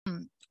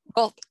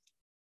Well,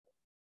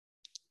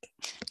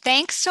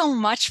 thanks so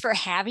much for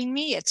having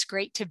me. It's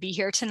great to be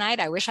here tonight.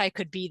 I wish I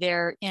could be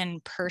there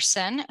in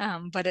person,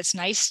 but it's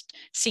nice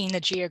seeing the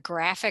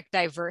geographic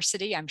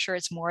diversity. I'm sure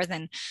it's more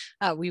than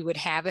we would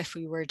have if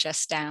we were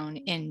just down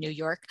in New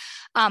York.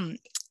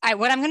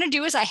 What I'm going to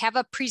do is I have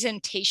a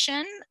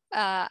presentation.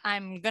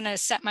 I'm going to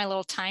set my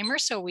little timer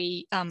so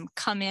we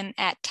come in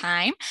at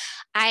time.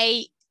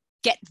 I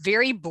get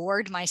very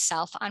bored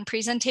myself on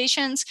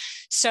presentations.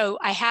 So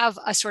I have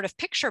a sort of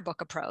picture book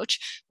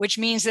approach, which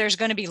means there's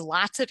going to be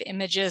lots of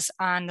images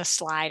on the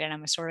slide, and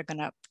I'm sort of going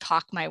to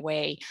talk my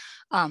way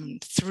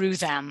through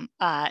them.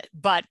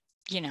 But,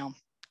 you know,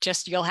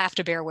 just you'll have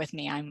to bear with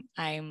me.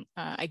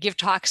 I give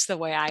talks the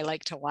way I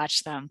like to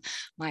watch them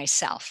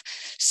myself.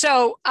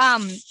 So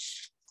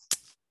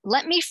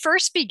let me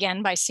first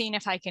begin by seeing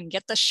if I can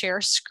get the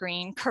share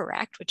screen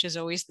correct, which is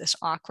always this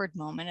awkward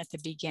moment at the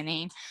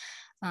beginning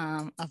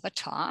of a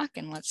talk.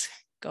 And let's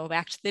go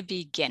back to the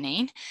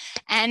beginning.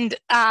 And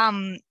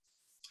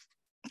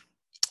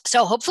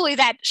so hopefully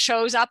that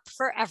shows up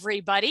for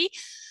everybody.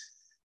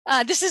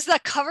 This is the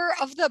cover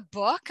of the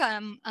book,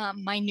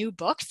 my new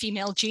book,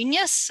 Female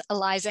Genius,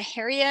 Eliza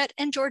Harriet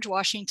and George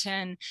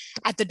Washington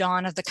at the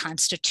Dawn of the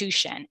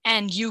Constitution.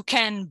 And you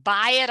can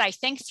buy it, I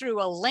think,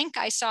 through a link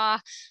I saw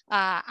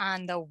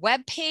on the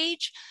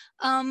webpage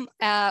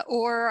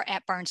or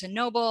at Barnes &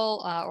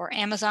 Noble or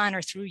Amazon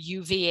or through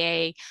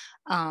UVA,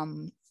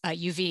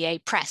 UVA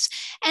Press.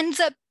 And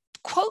the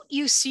quote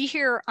you see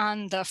here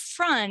on the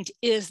front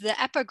is the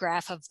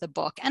epigraph of the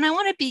book. And I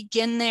want to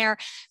begin there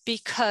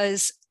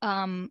because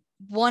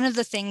one of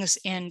the things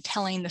in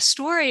telling the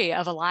story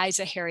of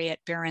Eliza Harriet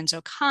Behrens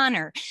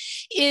O'Connor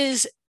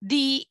is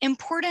the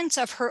importance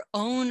of her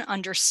own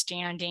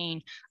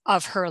understanding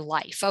of her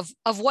life,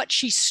 of what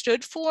she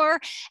stood for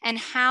and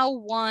how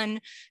one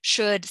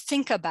should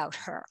think about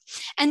her.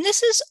 And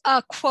this is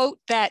a quote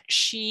that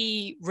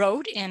she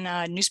wrote in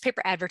a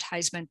newspaper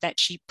advertisement that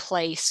she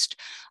placed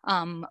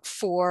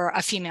for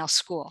a female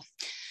school.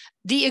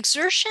 The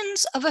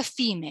exertions of a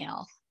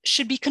female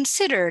should be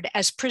considered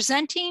as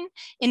presenting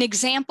an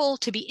example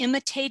to be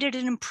imitated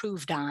and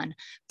improved on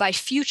by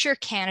future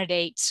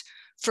candidates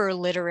for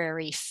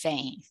literary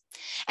fame.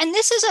 And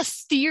this is a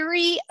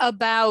theory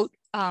about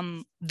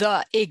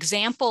the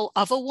example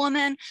of a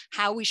woman,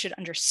 how we should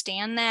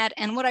understand that.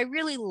 And what I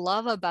really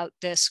love about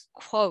this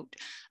quote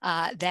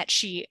that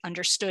she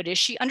understood is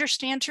she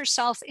understands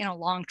herself in a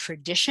long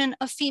tradition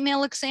of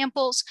female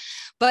examples,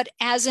 but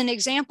as an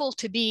example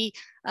to be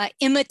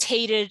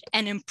imitated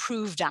and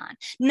improved on,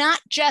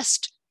 not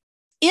just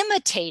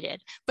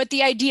imitated, but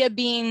the idea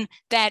being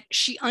that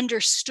she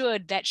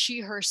understood that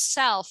she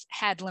herself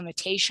had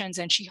limitations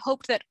and she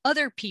hoped that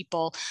other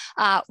people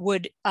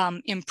would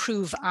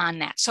improve on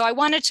that. So I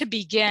wanted to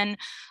begin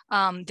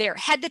there.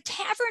 Had the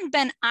tavern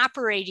been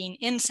operating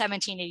in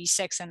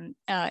 1786, and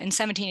in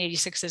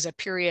 1786 is a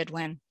period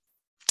when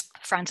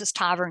Francis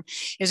Tavern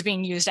is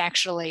being used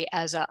actually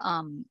as a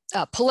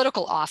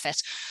political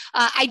office.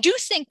 I do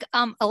think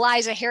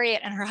Eliza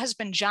Harriet and her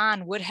husband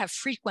John would have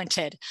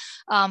frequented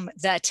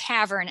the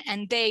tavern,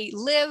 and they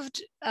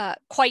lived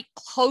quite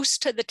close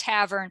to the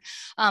tavern,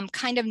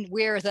 kind of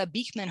where the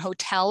Beekman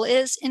Hotel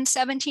is in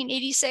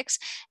 1786.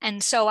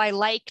 And so I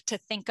like to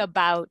think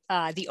about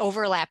the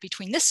overlap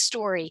between this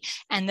story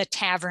and the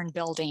tavern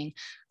building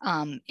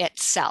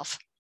itself.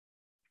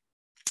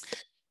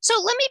 So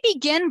let me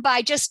begin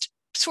by just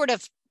sort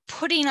of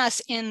putting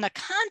us in the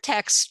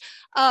context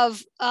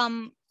of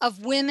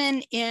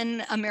women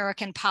in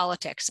American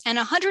politics. And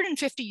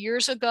 150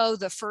 years ago,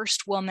 the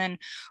first woman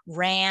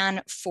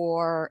ran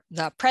for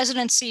the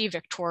presidency,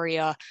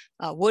 Victoria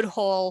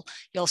Woodhull.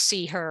 You'll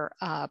see her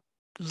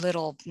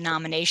little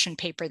nomination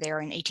paper there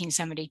in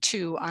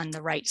 1872 on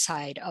the right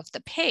side of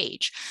the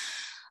page.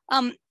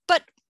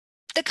 But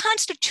the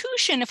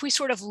Constitution, if we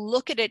sort of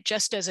look at it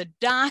just as a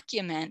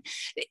document,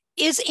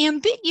 is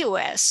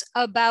ambiguous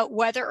about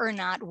whether or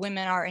not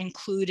women are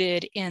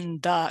included in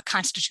the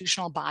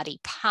constitutional body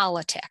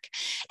politic.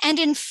 And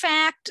in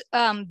fact,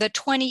 the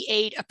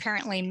 28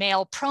 apparently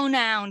male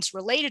pronouns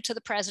related to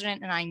the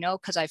president, and I know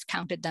because I've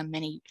counted them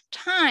many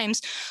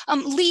times,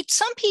 lead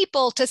some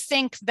people to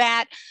think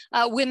that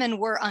women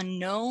were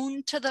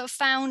unknown to the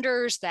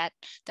founders, that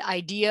the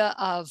idea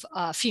of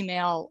a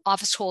female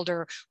office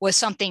holder was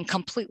something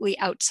completely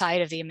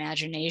outside of the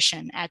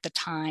imagination at the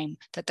time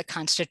that the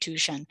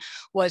Constitution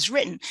was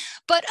written.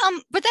 But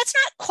that's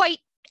not quite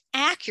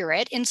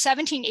accurate. In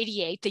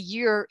 1788, the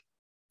year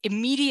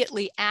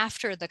immediately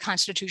after the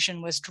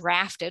Constitution was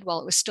drafted,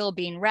 while it was still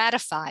being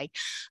ratified,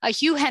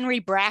 Hugh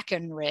Henry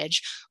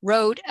Brackenridge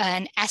wrote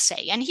an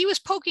essay, and he was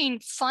poking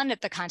fun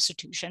at the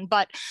Constitution,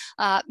 but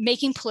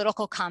making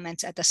political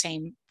comments at the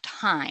same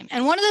time.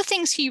 And one of the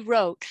things he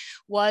wrote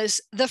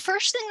was, the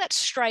first thing that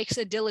strikes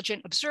a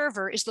diligent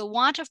observer is the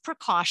want of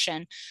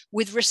precaution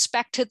with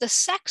respect to the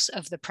sex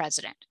of the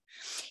president.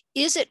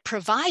 Is it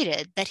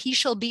provided that he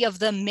shall be of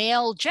the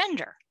male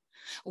gender?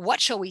 What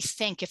shall we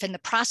think if in the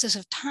process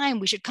of time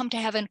we should come to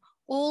have an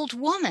old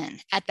woman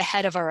at the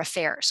head of our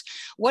affairs?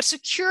 What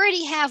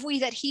security have we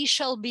that he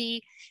shall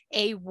be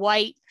a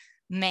white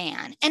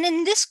man? And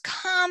in this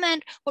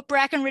comment, what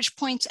Brackenridge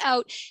points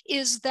out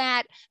is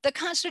that the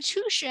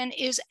Constitution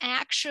is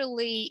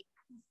actually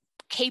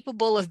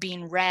capable of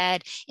being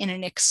read in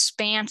an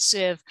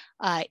expansive,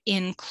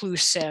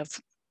 inclusive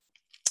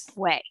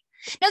way.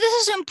 Now,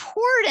 this is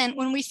important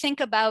when we think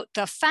about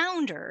the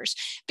founders,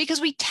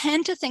 because we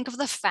tend to think of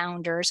the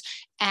founders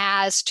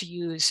as, to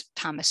use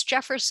Thomas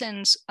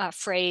Jefferson's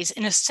phrase,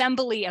 an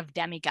assembly of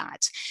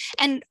demigods.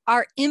 And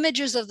our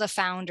images of the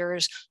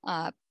founders,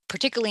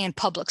 particularly in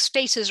public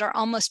spaces, are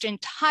almost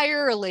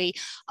entirely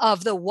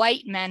of the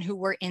white men who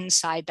were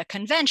inside the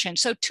convention.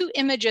 So two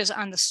images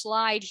on the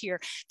slide here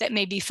that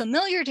may be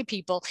familiar to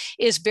people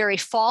is Barry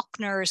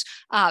Faulkner's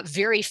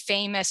very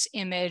famous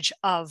image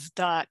of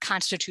the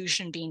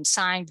Constitution being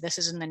signed. This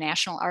is in the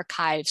National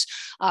Archives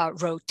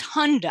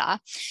Rotunda.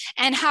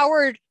 And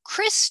Howard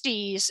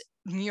Christie's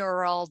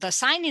mural, the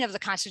signing of the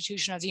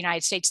Constitution of the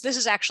United States. This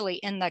is actually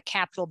in the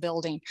Capitol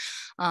building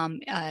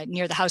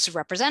near the House of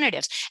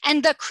Representatives.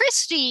 And the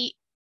Christie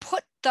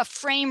put the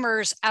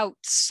framers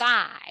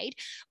outside,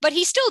 but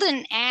he still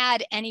didn't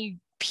add any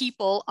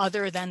people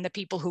other than the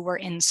people who were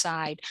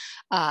inside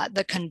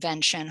the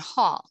convention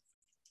hall.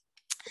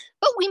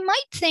 But we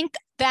might think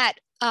that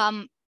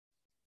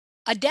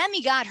a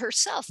demigod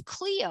herself,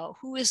 Clio,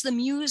 who is the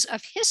muse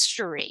of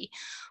history,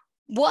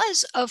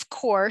 was, of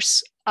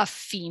course, a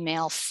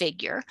female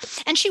figure.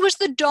 And she was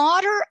the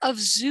daughter of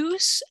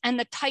Zeus and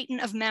the Titan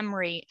of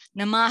memory,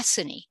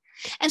 Mnemosyne.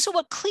 And so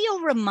what Clio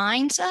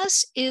reminds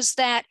us is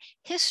that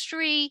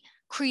history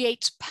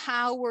creates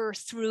power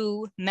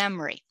through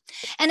memory.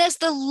 And as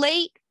the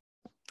late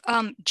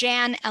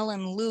Jan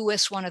Ellen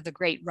Lewis, one of the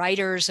great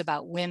writers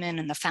about women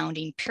in the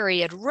founding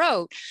period,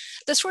 wrote,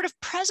 the sort of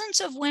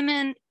presence of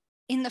women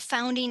in the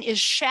founding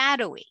is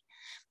shadowy.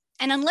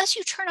 And unless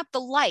you turn up the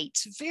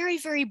lights very,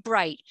 very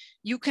bright,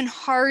 you can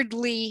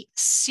hardly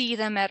see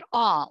them at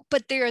all,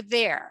 but they're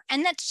there.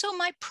 And that's so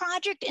my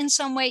project in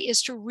some way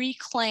is to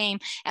reclaim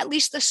at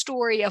least the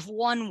story of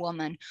one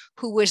woman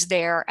who was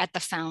there at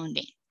the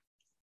founding.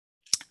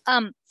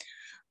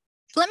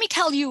 Let me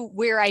tell you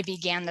where I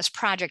began this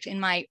project. In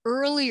my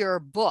earlier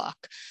book,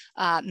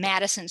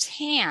 Madison's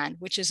Hand,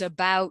 which is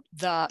about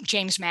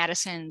James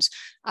Madison's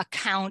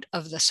account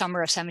of the summer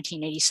of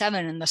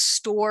 1787 and the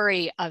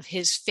story of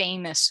his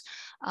famous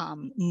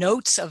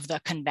notes of the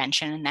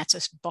convention. And that's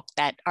a book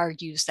that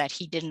argues that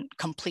he didn't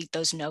complete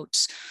those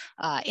notes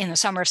in the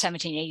summer of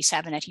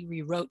 1787, that he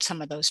rewrote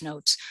some of those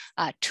notes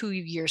 2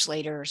 years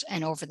later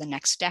and over the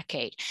next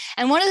decade.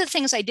 And one of the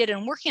things I did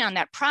in working on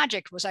that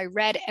project was I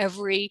read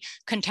every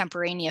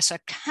contemporaneous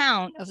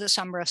account of the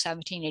summer of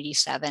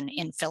 1787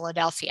 in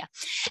Philadelphia.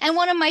 And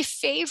one of my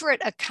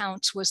favorite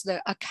accounts was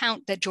the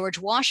account that George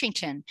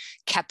Washington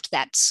kept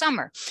that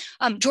summer.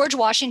 George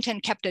Washington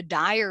kept a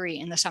diary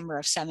in the summer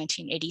of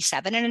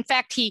 1787. And in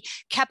fact, he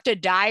kept a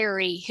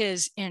diary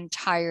his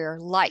entire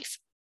life.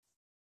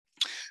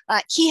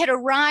 He had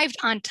arrived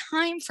on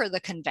time for the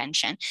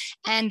convention,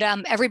 and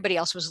everybody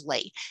else was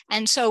late.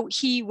 And so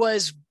he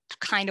was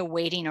kind of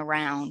waiting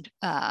around,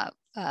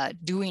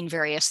 doing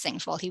various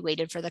things while he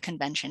waited for the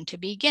convention to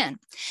begin.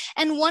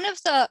 And one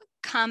of the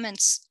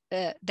comments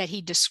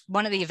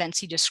one of the events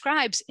he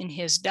describes in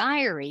his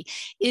diary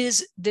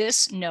is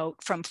this note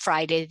from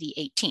Friday the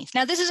 18th.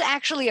 Now, this is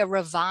actually a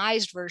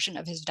revised version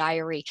of his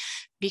diary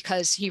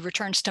because he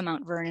returns to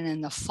Mount Vernon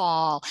in the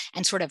fall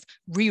and sort of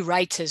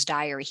rewrites his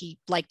diary. He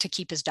liked to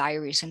keep his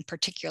diaries in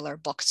particular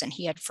books, and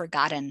he had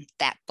forgotten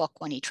that book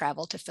when he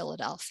traveled to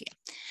Philadelphia.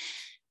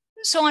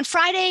 So on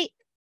Friday,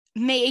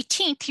 May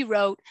 18th, he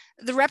wrote,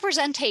 "The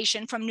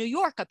representation from New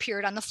York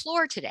appeared on the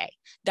floor today,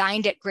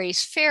 dined at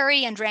Gray's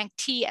Ferry, and drank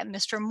tea at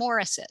Mr.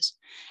 Morris's,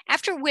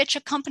 after which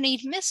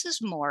accompanied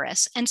Mrs.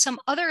 Morris and some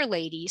other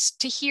ladies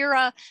to hear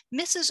a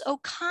Mrs.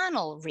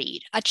 O'Connell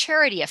read, a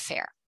charity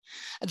affair.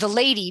 The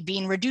lady,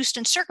 being reduced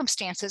in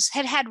circumstances,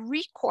 had had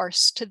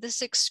recourse to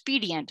this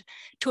expedient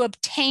to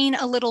obtain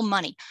a little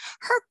money.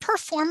 Her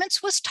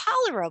performance was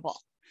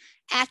tolerable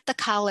at the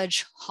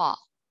College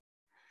Hall."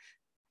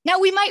 Now,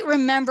 we might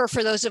remember,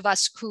 for those of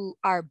us who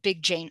are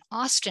big Jane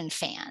Austen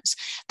fans,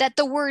 that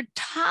the word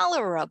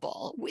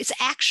tolerable is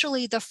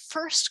actually the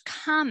first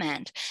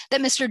comment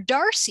that Mr.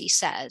 Darcy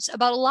says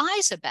about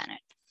Eliza Bennet.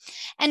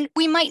 And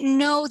we might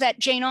know that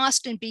Jane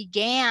Austen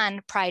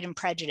began Pride and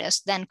Prejudice,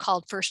 then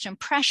called First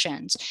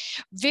Impressions,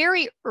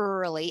 very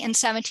early in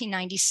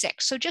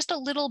 1796, so just a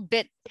little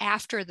bit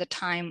after the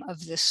time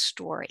of this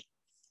story.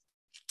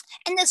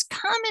 And this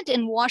comment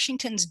in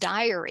Washington's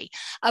diary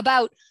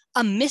about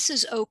a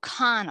Mrs.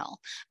 O'Connell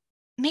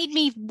made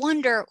me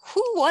wonder,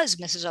 who was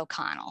Mrs.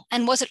 O'Connell?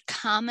 And was it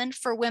common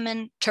for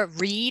women to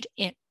read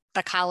in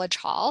the College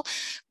Hall?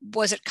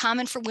 Was it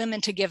common for women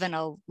to give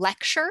a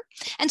lecture?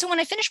 And so when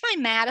I finished my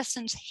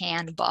Madison's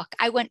Handbook,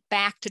 I went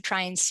back to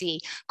try and see,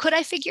 could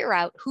I figure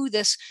out who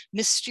this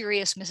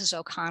mysterious Mrs.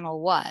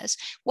 O'Connell was,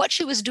 what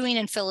she was doing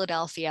in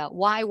Philadelphia,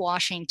 why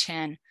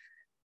Washington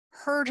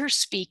heard her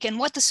speak and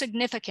what the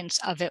significance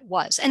of it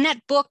was. And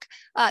that book,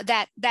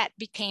 that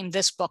became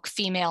this book,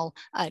 Female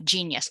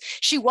Genius.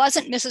 She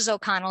wasn't Mrs.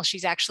 O'Connell.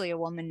 She's actually a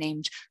woman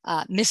named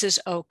Mrs.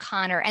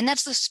 O'Connor. And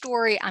that's the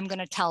story I'm going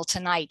to tell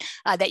tonight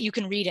that you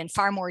can read in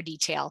far more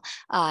detail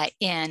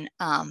in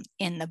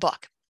the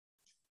book.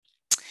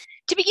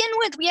 To begin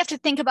with, we have to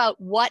think about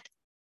what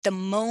the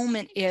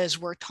moment is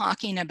we're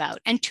talking about.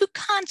 And two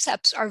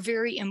concepts are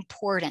very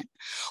important.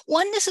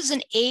 One, this is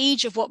an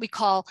age of what we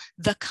call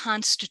the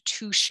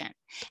Constitution.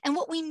 And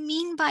what we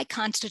mean by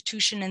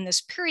Constitution in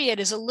this period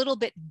is a little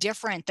bit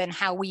different than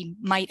how we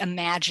might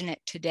imagine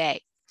it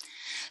today.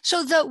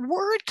 So the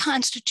word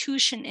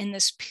Constitution in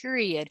this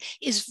period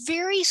is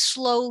very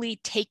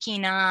slowly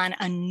taking on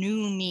a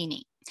new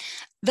meaning.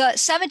 The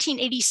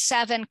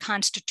 1787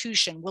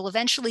 Constitution will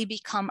eventually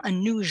become a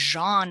new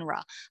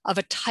genre of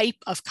a type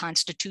of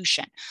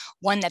constitution,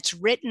 one that's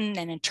written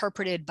and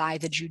interpreted by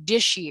the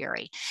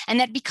judiciary, and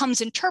that becomes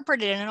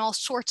interpreted in all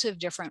sorts of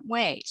different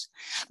ways.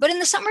 But in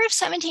the summer of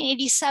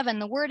 1787,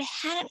 the word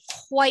hadn't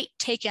quite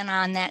taken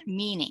on that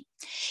meaning.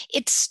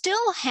 It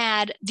still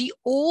had the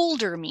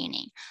older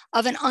meaning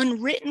of an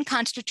unwritten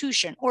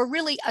constitution, or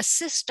really a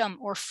system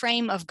or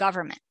frame of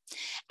government.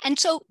 And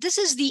so this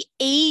is the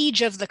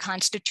age of the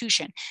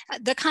Constitution.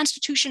 The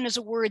Constitution is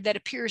a word that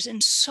appears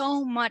in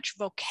so much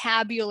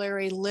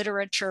vocabulary,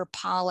 literature,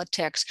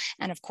 politics,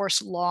 and of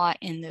course, law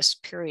in this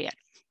period.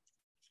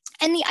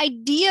 And the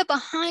idea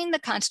behind the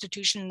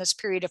Constitution in this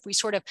period, if we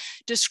sort of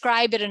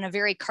describe it in a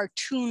very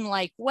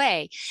cartoon-like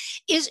way,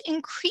 is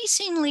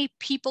increasingly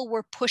people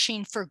were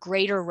pushing for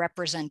greater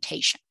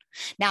representation.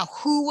 Now,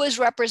 who was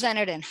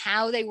represented and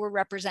how they were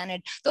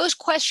represented, those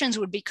questions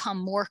would become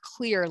more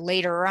clear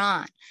later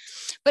on.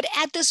 But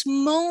at this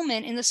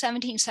moment in the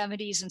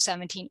 1770s and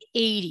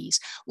 1780s,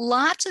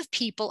 lots of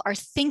people are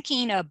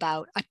thinking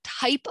about a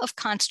type of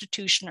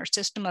constitution or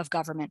system of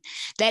government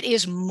that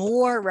is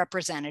more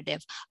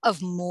representative of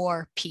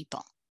more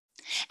people.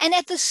 And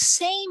at the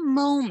same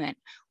moment,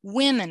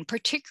 women,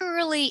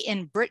 particularly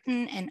in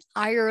Britain and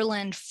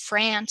Ireland,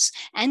 France,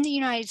 and the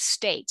United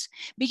States,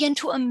 begin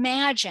to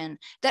imagine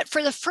that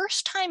for the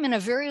first time in a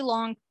very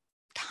long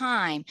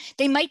time,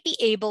 they might be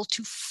able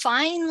to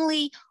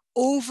finally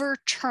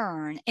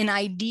overturn an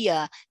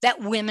idea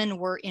that women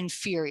were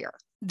inferior.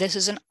 This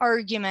is an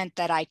argument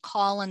that I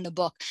call in the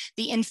book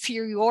the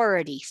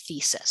inferiority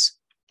thesis.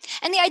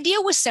 And the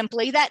idea was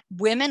simply that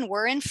women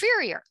were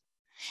inferior.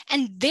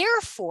 And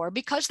therefore,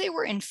 because they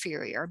were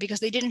inferior, because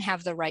they didn't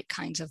have the right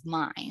kinds of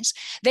minds,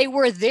 they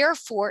were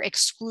therefore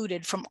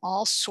excluded from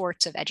all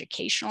sorts of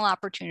educational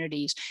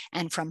opportunities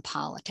and from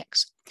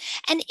politics.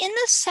 And in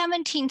the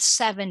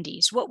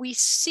 1770s, what we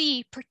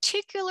see,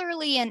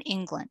 particularly in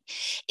England,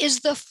 is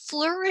the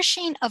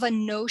flourishing of a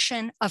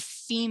notion of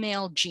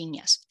female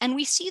genius. And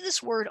we see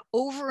this word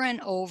over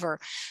and over,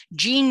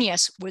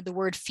 genius with the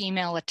word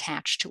female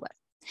attached to it.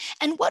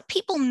 And what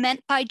people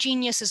meant by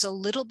genius is a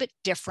little bit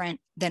different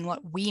than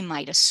what we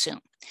might assume.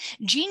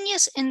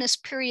 Genius in this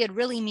period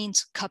really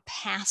means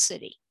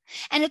capacity.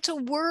 And it's a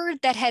word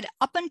that had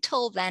up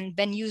until then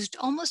been used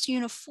almost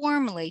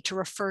uniformly to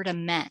refer to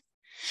men.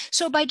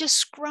 So by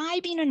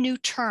describing a new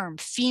term,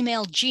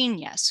 female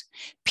genius,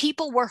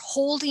 people were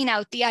holding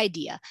out the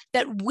idea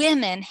that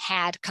women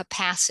had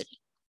capacity.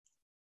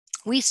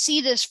 We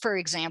see this, for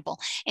example,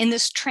 in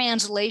this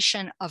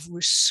translation of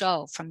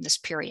Rousseau from this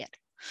period.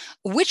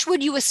 Which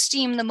would you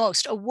esteem the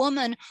most? A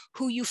woman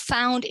who you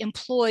found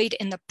employed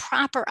in the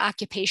proper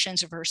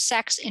occupations of her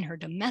sex in her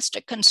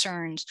domestic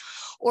concerns,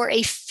 or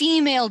a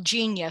female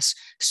genius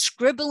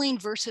scribbling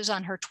verses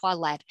on her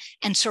toilette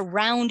and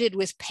surrounded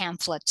with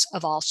pamphlets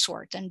of all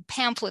sorts? And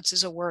pamphlets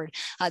is a word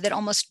that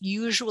almost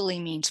usually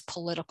means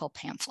political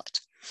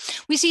pamphlets.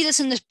 We see this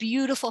in this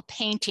beautiful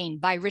painting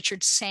by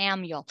Richard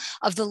Samuel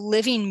of the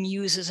Living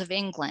Muses of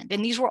England.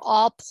 And these were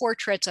all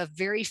portraits of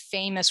very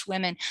famous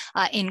women,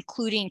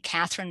 including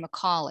Catherine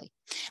Macaulay.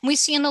 And we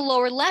see in the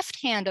lower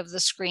left hand of the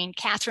screen,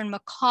 Catherine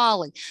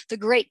Macaulay, the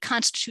great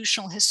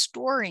constitutional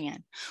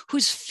historian,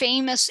 whose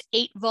famous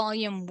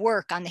 8-volume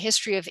work on the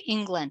history of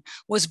England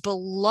was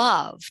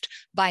beloved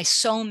by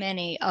so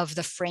many of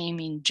the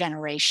framing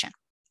generation.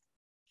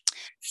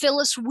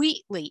 Phillis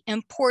Wheatley,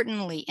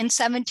 importantly, in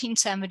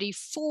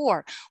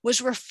 1774,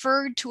 was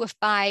referred to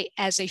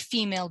as a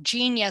female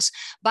genius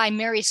by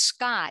Mary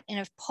Scott in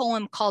a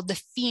poem called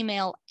The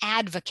Female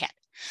Advocate.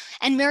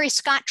 And Mary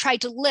Scott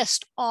tried to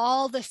list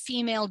all the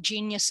female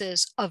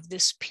geniuses of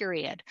this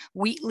period,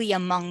 Wheatley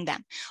among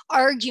them,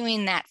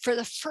 arguing that for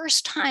the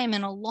first time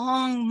in a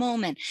long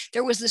moment,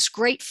 there was this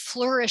great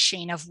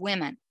flourishing of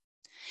women.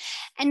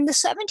 And the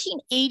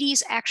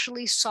 1780s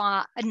actually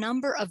saw a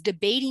number of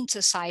debating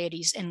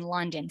societies in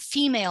London,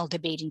 female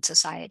debating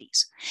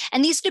societies.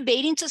 And these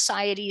debating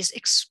societies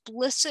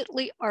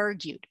explicitly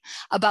argued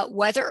about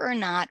whether or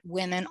not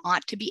women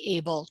ought to be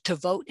able to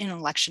vote in an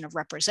election of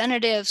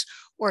representatives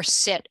or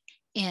sit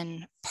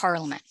in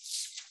Parliament.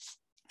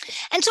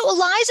 And so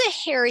Eliza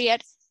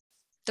Harriet,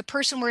 the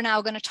person we're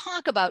now going to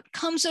talk about,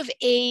 comes of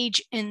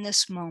age in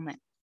this moment.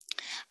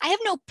 I have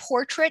no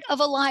portrait of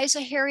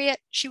Eliza Harriet.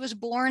 She was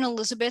born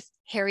Elizabeth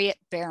Harriet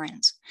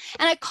Behrens.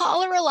 And I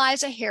call her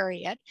Eliza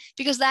Harriet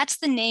because that's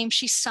the name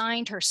she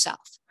signed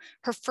herself,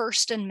 her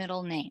first and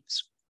middle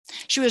names.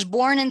 She was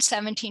born in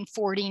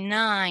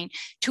 1749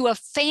 to a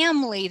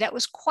family that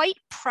was quite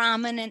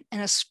prominent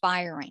and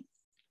aspiring.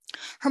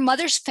 Her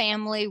mother's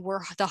family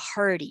were the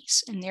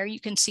Hardys, and there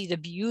you can see the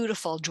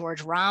beautiful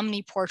George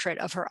Romney portrait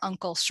of her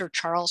uncle, Sir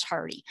Charles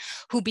Hardy,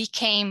 who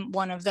became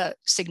one of the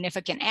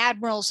significant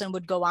admirals and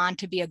would go on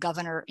to be a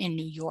governor in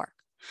New York.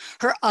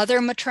 Her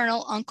other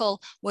maternal uncle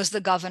was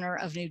the governor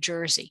of New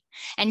Jersey.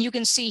 And you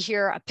can see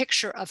here a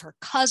picture of her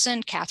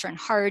cousin, Catherine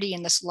Hardy,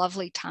 in this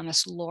lovely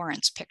Thomas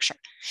Lawrence picture.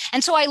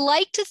 And so I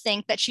like to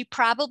think that she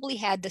probably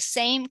had the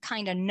same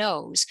kind of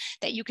nose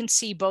that you can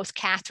see both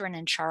Catherine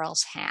and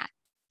Charles had.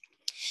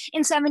 In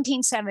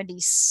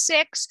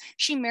 1776,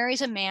 she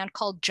marries a man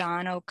called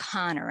John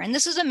O'Connor. And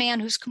this is a man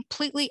who's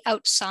completely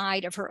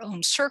outside of her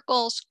own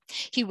circles.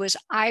 He was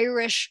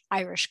Irish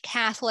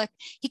Catholic.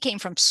 He came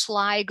from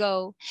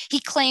Sligo. He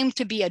claimed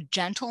to be a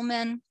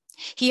gentleman.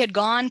 He had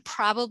gone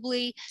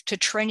probably to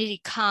Trinity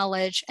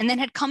College and then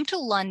had come to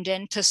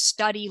London to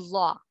study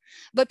law.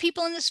 But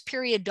people in this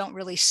period don't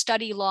really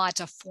study law. It's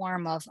a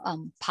form of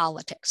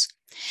politics.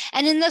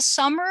 And in the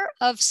summer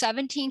of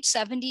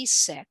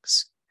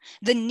 1776,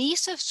 the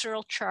niece of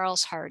Sir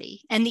Charles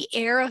Hardy and the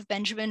heir of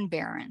Benjamin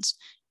Behrens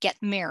get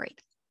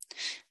married.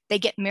 They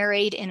get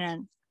married in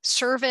a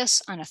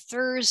service on a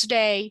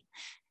Thursday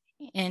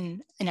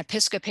in an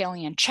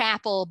Episcopalian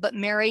chapel, but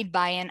married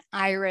by an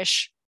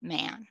Irish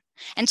man.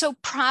 And so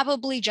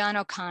probably John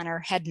O'Connor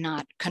had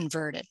not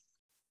converted.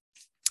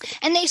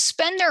 And they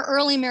spend their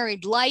early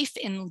married life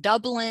in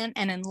Dublin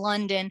and in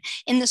London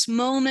in this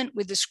moment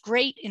with this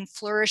great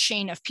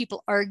flourishing of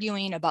people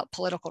arguing about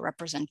political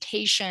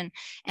representation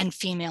and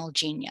female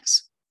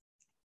genius.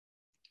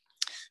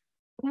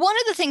 One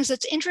of the things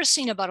that's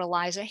interesting about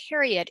Eliza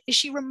Harriet is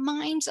she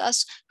reminds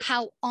us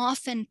how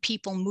often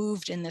people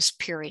moved in this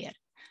period.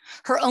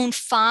 Her own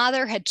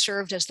father had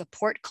served as the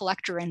port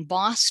collector in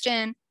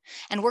Boston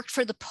and worked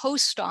for the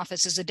post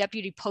office as a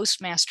deputy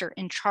postmaster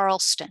in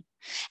Charleston,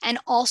 and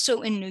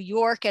also in New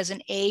York as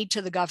an aide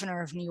to the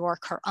governor of New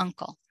York, her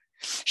uncle.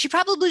 She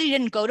probably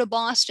didn't go to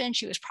Boston.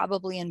 She was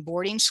probably in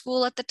boarding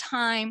school at the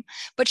time,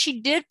 but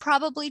she did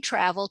probably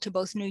travel to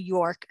both New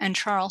York and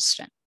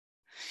Charleston.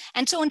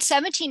 And so in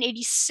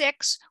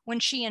 1786, when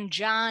she and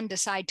John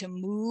decide to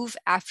move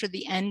after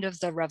the end of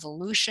the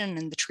Revolution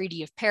and the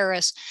Treaty of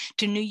Paris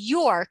to New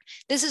York,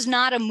 this is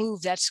not a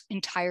move that's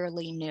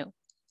entirely new.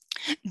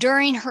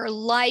 During her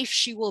life,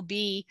 she will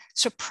be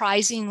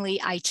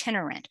surprisingly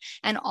itinerant,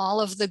 and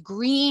all of the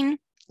green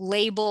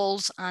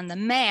labels on the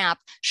map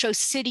show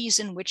cities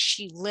in which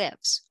she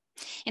lives.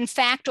 In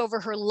fact,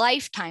 over her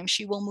lifetime,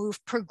 she will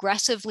move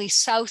progressively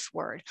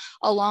southward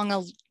along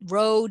a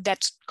road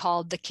that's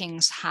called the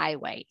King's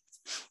Highway.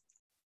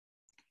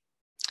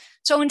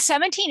 So in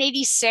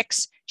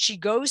 1786, she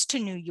goes to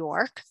New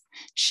York.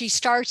 She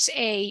starts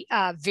a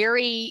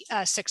very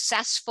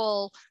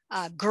successful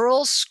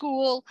girls'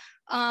 school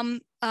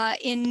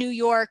in New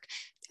York.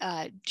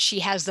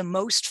 She has the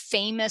most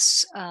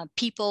famous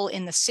people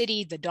in the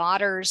city. The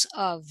daughters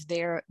of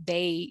their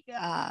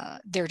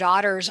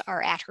daughters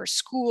are at her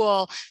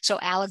school. So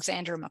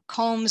Alexander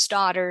Macomb's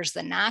daughters,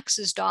 the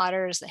Knox's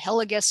daughters, the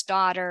Hillegas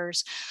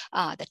daughters,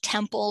 the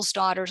Temple's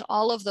daughters,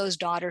 all of those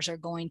daughters are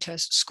going to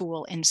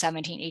school in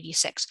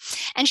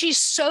 1786. And she's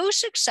so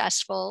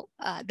successful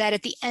that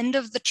at the end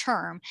of the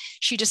term,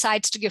 she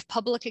decides to give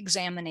public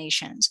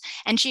examinations.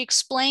 And she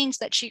explains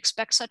that she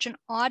expects such an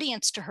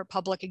audience to her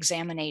public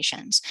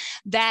examinations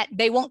that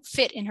they won't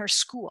fit in her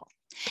school.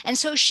 And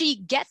so she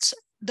gets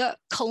the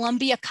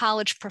Columbia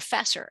College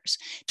professors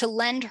to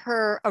lend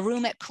her a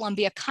room at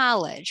Columbia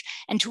College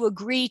and to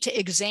agree to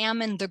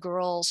examine the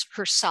girls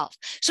herself.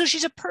 So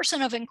she's a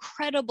person of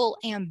incredible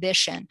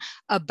ambition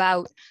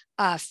about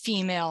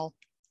female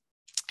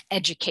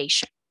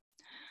education.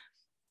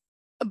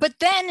 But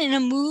then in a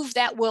move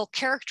that will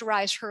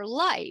characterize her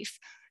life,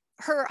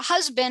 her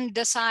husband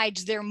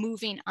decides they're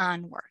moving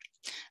onward.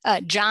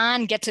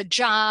 John gets a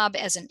job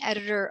as an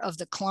editor of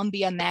the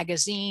Columbia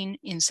magazine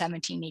in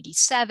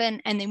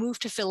 1787, and they move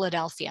to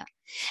Philadelphia.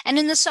 And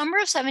in the summer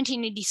of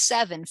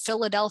 1787,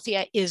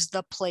 Philadelphia is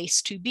the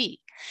place to be.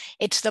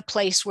 It's the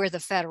place where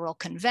the Federal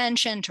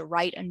Convention to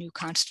write a new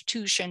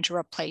constitution to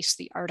replace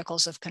the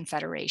Articles of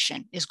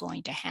Confederation is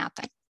going to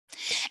happen.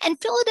 And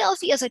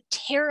Philadelphia is a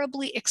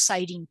terribly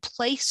exciting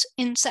place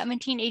in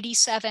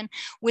 1787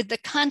 with the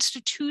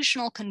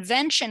Constitutional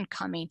Convention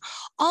coming.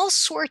 All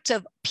sorts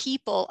of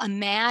people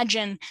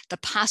imagine the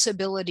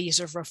possibilities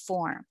of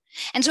reform.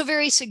 And so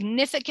very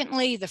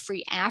significantly, the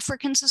Free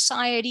African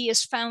Society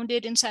is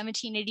founded in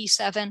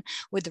 1787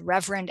 with the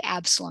Reverend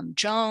Absalom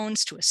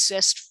Jones to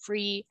assist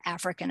free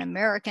African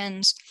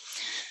Americans.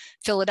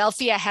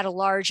 Philadelphia had a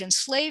large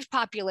enslaved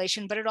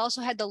population, but it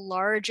also had the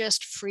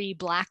largest free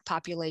Black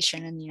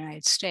population in the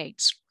United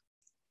States.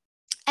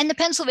 And the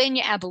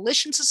Pennsylvania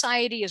Abolition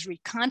Society is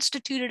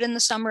reconstituted in the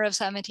summer of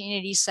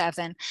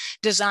 1787,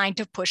 designed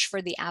to push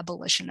for the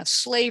abolition of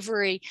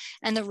slavery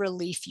and the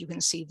relief, you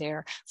can see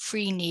there,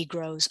 free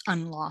Negroes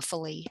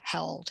unlawfully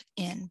held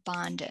in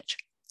bondage.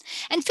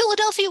 And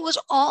Philadelphia was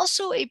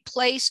also a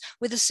place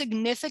with a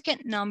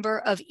significant number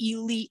of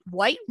elite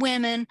white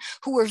women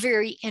who were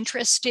very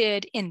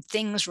interested in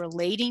things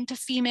relating to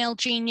female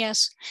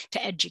genius,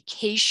 to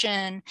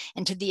education,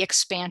 and to the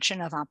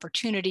expansion of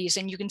opportunities.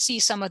 And you can see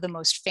some of the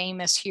most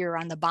famous here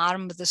on the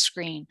bottom of the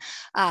screen.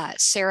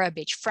 Sarah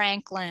Bache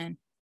Franklin,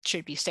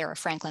 should be Sarah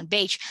Franklin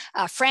Bache,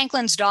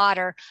 Franklin's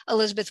daughter,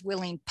 Elizabeth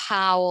Willing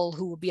Powell,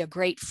 who will be a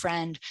great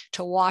friend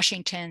to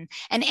Washington,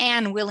 and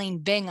Anne Willing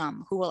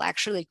Bingham, who will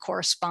actually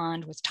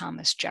correspond with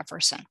Thomas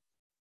Jefferson.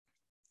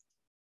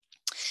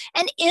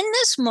 And in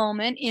this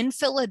moment in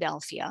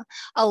Philadelphia,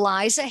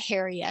 Eliza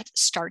Harriet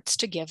starts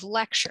to give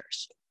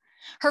lectures.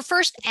 Her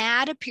first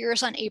ad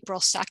appears on April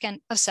 2nd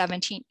of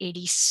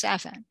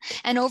 1787.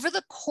 And over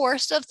the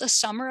course of the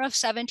summer of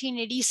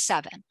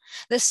 1787,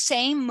 the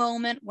same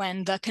moment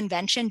when the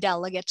convention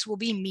delegates will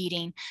be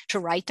meeting to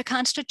write the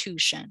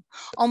Constitution,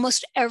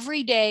 almost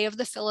every day of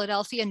the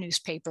Philadelphia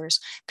newspapers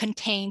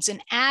contains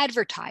an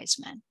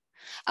advertisement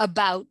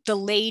about the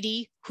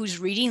lady who's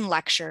reading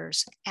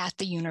lectures at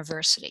the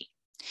university.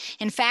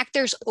 In fact,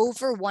 there's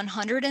over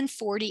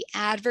 140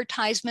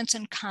 advertisements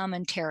and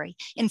commentary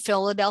in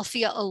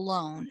Philadelphia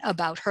alone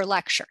about her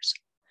lectures.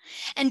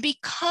 And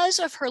because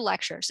of her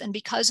lectures, and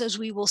because, as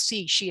we will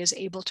see, she is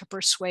able to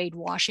persuade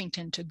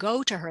Washington to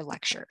go to her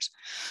lectures,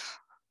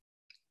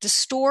 the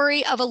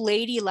story of a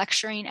lady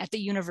lecturing at the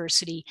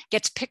university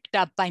gets picked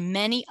up by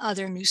many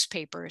other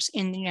newspapers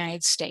in the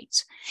United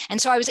States.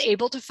 And so I was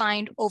able to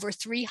find over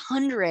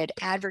 300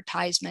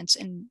 advertisements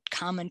and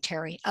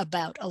commentary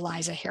about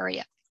Eliza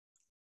Harriet.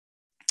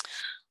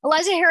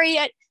 Eliza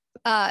Harriet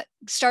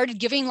started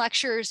giving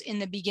lectures in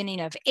the beginning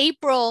of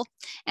April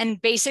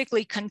and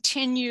basically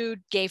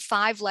continued, gave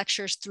 5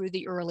 lectures through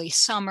the early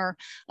summer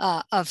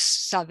of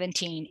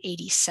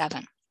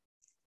 1787.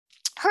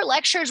 Her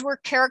lectures were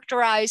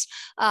characterized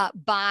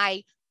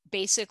by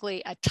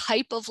basically a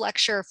type of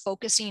lecture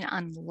focusing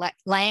on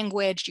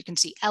language. You can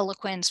see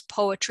eloquence,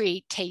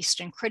 poetry, taste,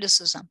 and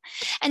criticism.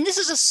 And this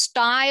is a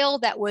style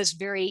that was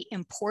very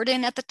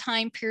important at the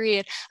time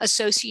period,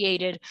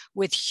 associated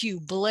with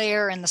Hugh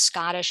Blair and the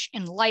Scottish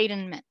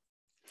Enlightenment.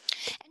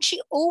 And she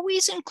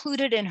always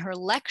included in her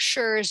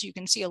lectures, you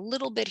can see a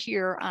little bit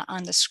here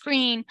on the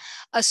screen,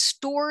 a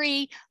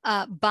story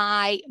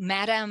by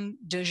Madame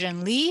de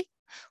Genlis,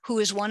 who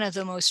is one of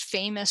the most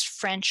famous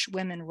French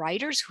women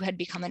writers who had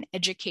become an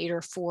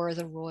educator for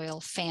the royal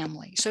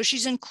family. So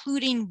she's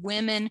including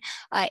women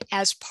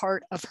as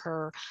part of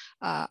her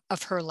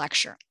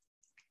lecture.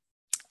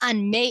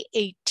 On May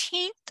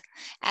 18th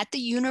at the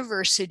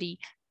university,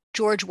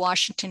 George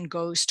Washington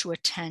goes to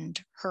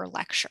attend her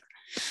lecture.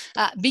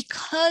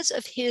 Because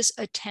of his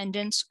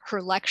attendance,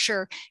 her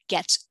lecture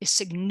gets a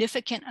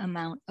significant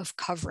amount of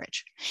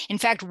coverage. In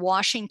fact,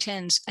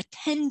 Washington's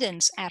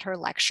attendance at her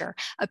lecture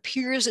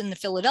appears in the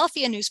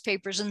Philadelphia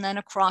newspapers and then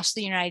across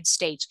the United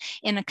States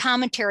in a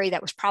commentary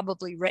that was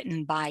probably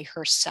written by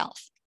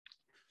herself.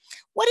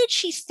 What did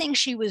she think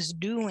she was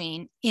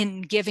doing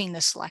in giving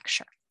this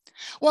lecture?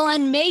 Well,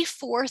 on May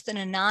 4th, an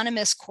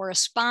anonymous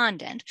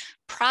correspondent,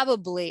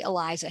 probably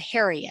Eliza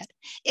Harriet,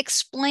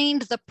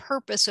 explained the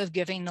purpose of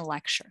giving the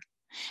lecture.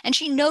 And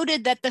she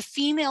noted that the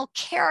female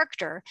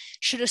character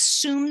should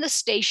assume the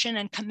station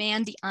and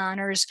command the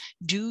honors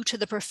due to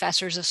the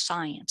professors of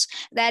science,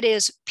 that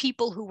is,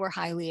 people who were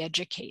highly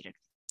educated.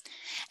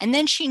 And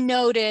then she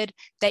noted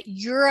that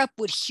Europe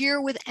would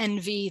hear with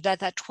envy that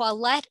the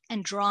toilette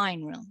and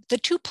drawing room, the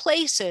 2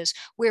 places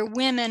where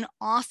women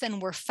often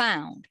were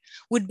found,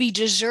 would be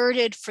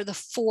deserted for the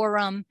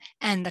forum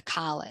and the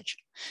college.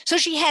 So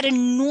she had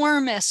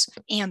enormous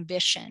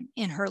ambition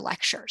in her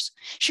lectures.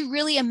 She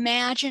really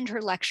imagined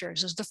her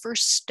lectures as the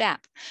first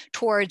step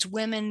towards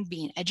women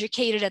being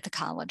educated at the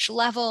college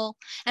level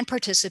and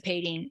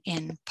participating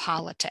in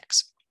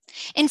politics.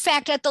 In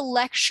fact, at the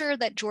lecture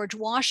that George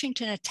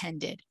Washington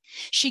attended,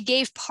 she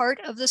gave part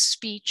of the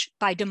speech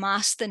by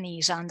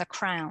Demosthenes on the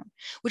crown,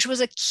 which was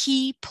a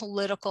key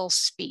political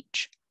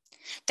speech.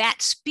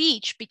 That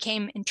speech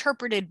became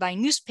interpreted by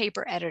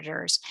newspaper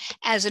editors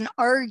as an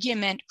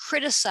argument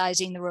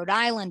criticizing the Rhode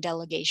Island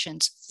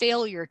delegation's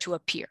failure to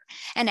appear,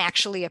 and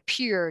actually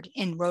appeared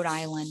in Rhode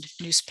Island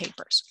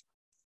newspapers.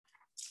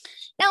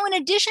 Now, in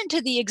addition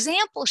to the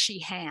example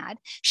she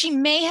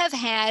may have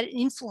had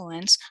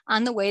influence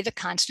on the way the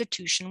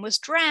Constitution was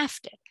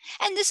drafted.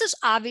 And this is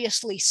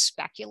obviously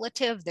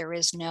speculative. There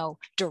is no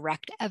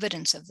direct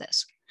evidence of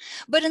this.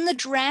 But in the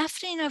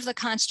drafting of the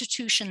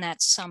Constitution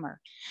that summer,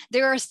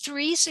 there are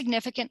 3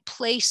 significant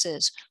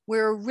places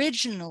where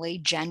originally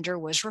gender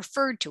was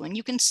referred to. And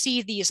you can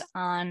see these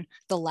on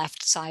the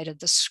left side of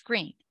the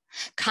screen.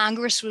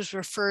 Congress was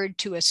referred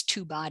to as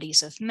 2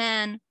 bodies of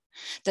men.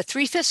 The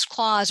 3/5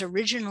 clause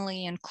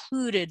originally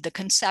included the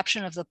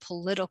conception of the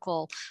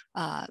political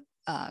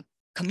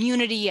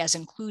community as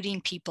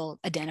including people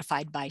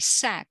identified by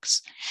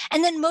sex.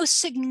 And then most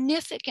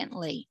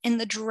significantly, in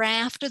the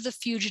draft of the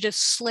Fugitive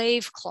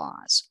Slave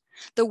Clause,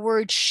 the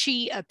word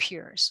she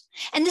appears.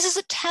 And this is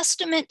a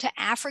testament to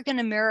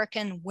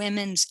African-American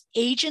women's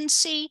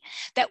agency,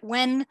 that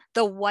when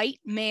the white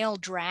male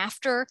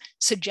drafter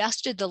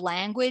suggested the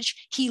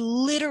language, he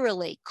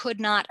literally could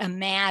not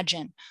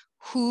imagine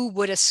who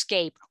would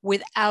escape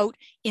without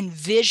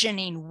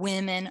envisioning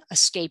women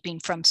escaping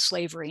from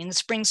slavery. And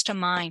this brings to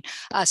mind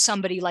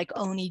somebody like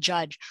Oni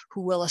Judge, who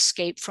will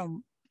escape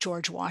from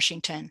George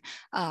Washington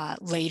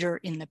later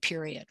in the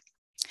period.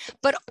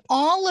 But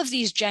all of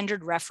these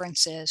gendered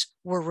references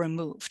were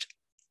removed.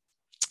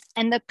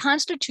 And the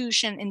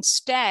Constitution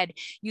instead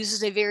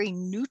uses a very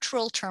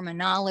neutral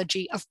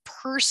terminology of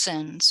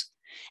persons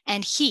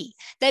and he.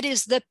 That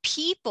is, the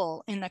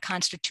people in the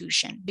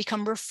Constitution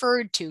become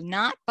referred to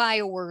not by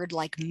a word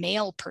like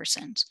male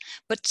persons,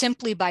 but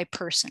simply by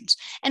persons.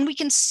 And we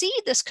can see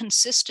this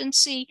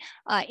consistency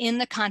in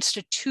the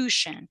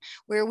Constitution,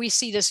 where we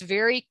see this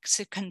very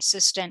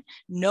consistent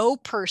no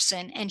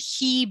person, and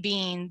he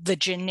being the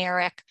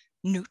generic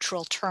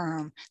neutral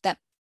term that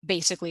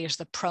basically is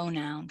the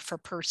pronoun for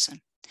person.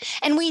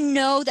 And we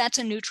know that's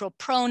a neutral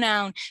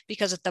pronoun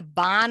because at the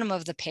bottom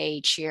of the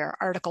page here,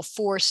 Article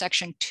 4,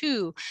 Section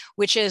 2,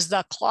 which is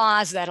the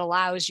clause that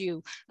allows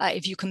you,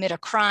 if you commit a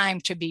crime,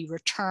 to be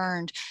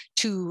returned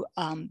to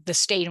the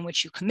state in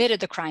which you committed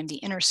the crime, the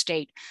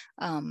interstate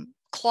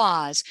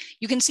clause,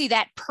 you can see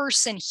that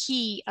person,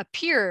 he,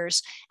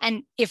 appears.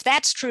 And if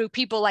that's true,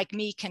 people like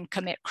me can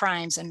commit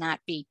crimes and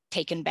not be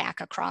taken back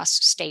across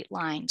state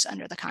lines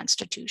under the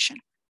Constitution.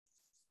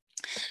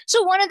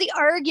 So one of the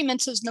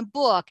arguments in the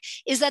book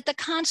is that the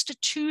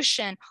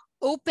Constitution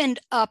opened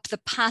up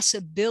the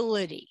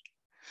possibility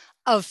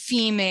of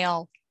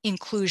female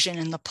inclusion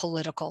in the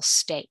political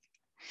state.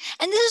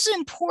 And this is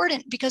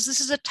important because this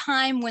is a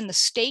time when the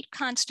state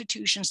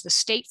constitutions, the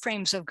state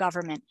frames of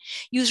government,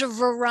 use a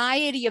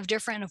variety of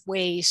different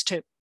ways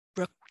to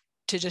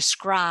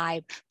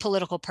describe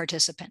political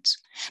participants.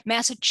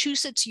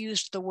 Massachusetts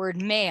used the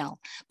word male,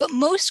 but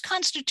most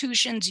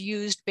constitutions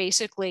used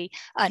basically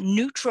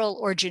neutral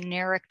or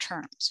generic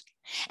terms.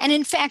 And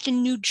in fact,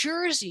 in New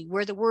Jersey,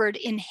 where the word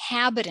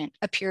inhabitant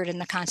appeared in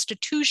the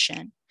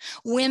Constitution,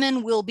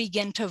 women will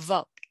begin to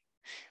vote.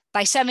 By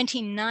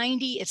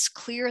 1790, it's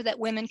clear that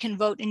women can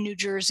vote in New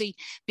Jersey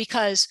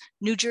because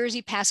New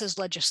Jersey passes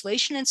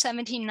legislation in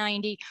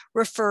 1790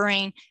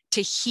 referring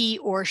to he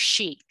or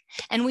she.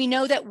 And we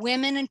know that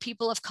women and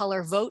people of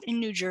color vote in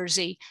New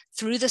Jersey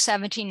through the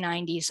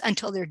 1790s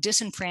until they're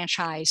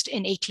disenfranchised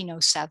in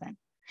 1807.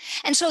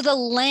 And so the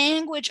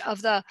language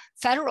of the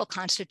federal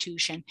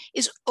Constitution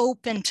is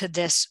open to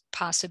this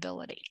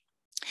possibility.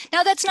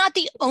 Now, that's not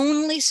the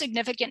only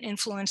significant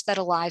influence that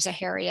Eliza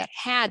Harriet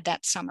had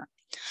that summer.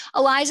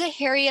 Eliza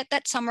Harriet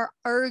that summer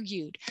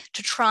argued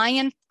to try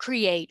and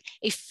create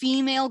a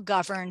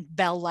female-governed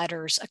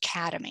belles-lettres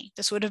academy.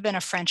 This would have been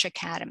a French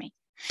academy.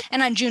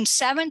 And on June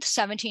 7th,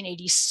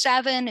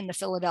 1787, in the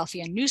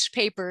Philadelphia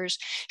newspapers,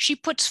 she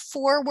puts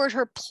forward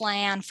her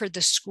plan for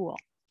the school.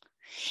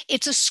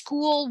 It's a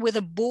school with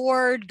a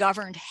board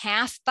governed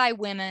half by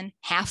women,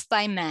 half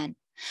by men,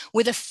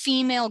 with a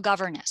female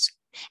governess.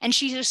 And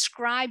she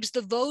describes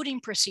the voting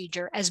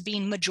procedure as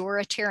being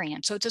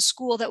majoritarian. So it's a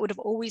school that would have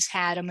always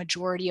had a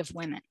majority of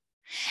women.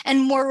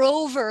 And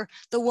moreover,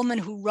 the woman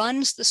who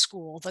runs the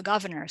school, the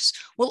governess,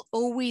 will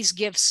always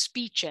give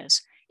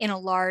speeches in a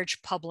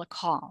large public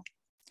hall.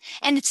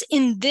 And it's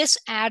in this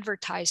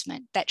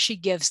advertisement that she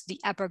gives the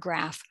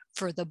epigraph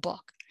for the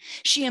book.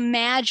 She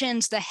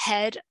imagines the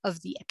head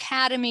of the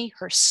academy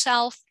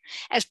herself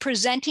as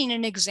presenting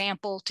an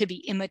example to be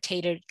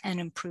imitated and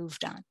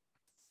improved on.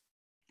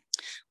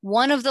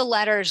 One of the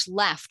letters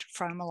left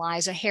from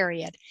Eliza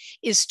Harriet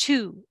is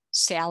to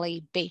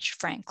Sally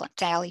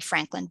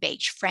Franklin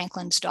Bache,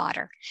 Franklin's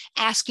daughter,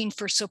 asking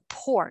for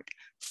support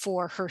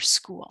for her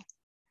school.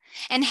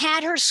 And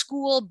had her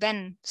school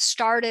been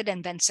started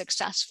and been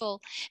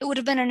successful, it would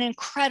have been an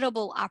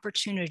incredible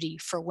opportunity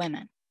for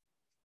women.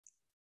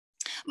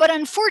 But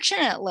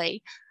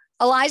unfortunately,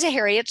 Eliza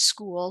Harriet's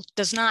school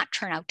does not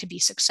turn out to be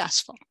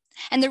successful.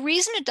 And the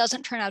reason it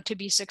doesn't turn out to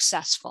be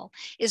successful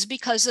is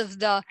because of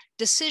the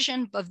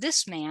decision of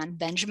this man,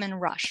 Benjamin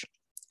Rush.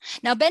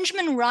 Now,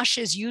 Benjamin Rush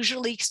is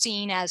usually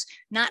seen as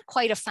not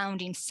quite a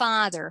founding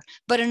father,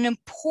 but an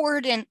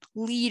important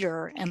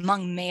leader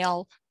among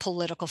male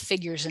political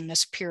figures in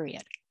this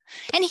period.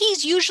 And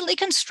he's usually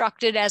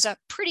constructed as a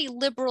pretty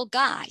liberal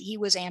guy. He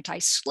was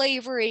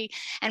anti-slavery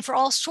and for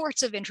all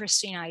sorts of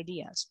interesting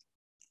ideas.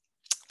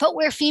 But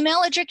where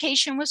female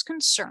education was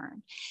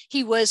concerned,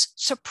 he was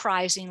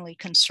surprisingly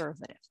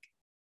conservative.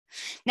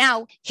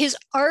 Now, his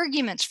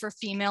arguments for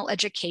female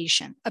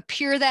education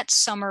appear that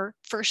summer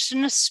first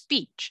in a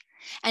speech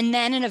and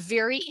then in a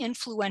very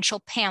influential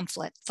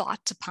pamphlet,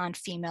 Thoughts Upon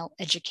Female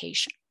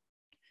Education.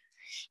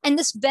 And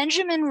this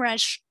Benjamin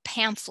Rush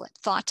pamphlet,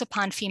 Thoughts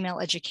Upon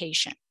Female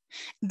Education,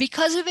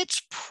 because of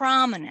its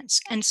prominence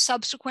and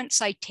subsequent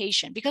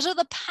citation, because of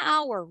the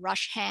power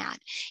Rush had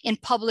in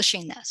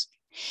publishing this,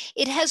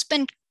 It has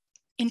been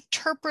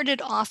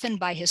interpreted often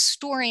by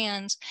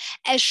historians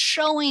as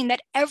showing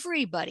that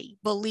everybody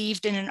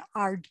believed in an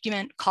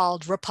argument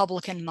called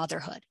Republican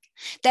motherhood.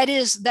 That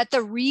is, that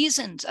the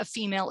reasons of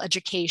female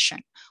education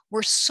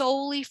were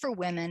solely for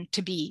women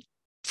to be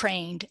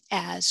trained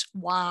as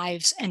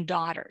wives and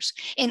daughters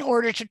in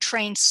order to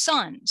train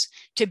sons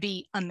to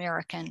be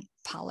American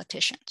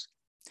politicians.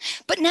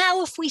 But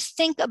now, if we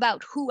think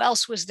about who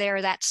else was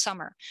there that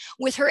summer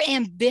with her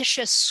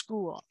ambitious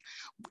school,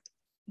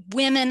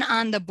 women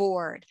on the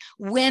board,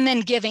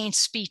 women giving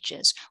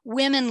speeches,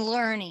 women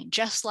learning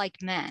just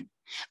like men,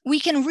 we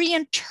can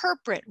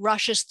reinterpret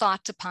Rush's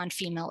thoughts upon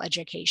female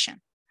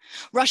education.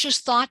 Rush's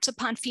thoughts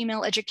upon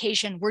female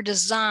education were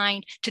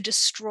designed to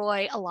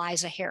destroy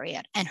Eliza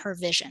Harriet and her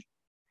vision.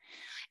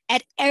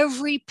 At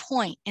every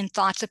point in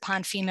thoughts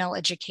upon female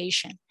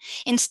education,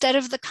 instead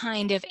of the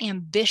kind of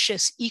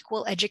ambitious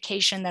equal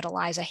education that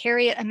Eliza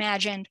Harriet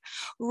imagined,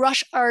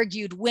 Rush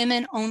argued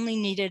women only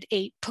needed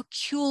a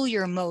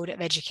peculiar mode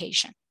of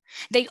education.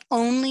 They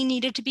only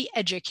needed to be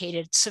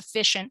educated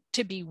sufficient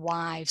to be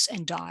wives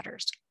and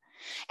daughters.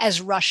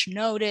 As Rush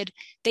noted,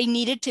 they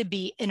needed to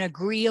be an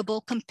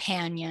agreeable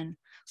companion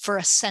for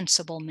a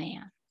sensible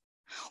man,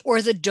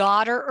 or the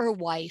daughter or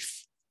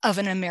wife of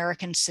an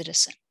American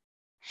citizen.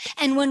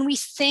 And when we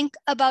think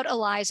about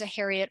Eliza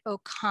Harriet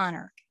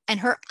O'Connor and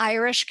her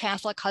Irish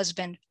Catholic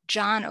husband,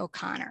 John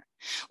O'Connor,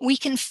 we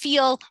can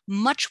feel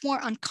much more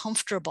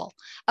uncomfortable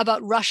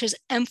about Rush's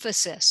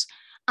emphasis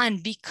on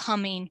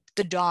becoming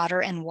the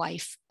daughter and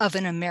wife of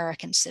an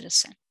American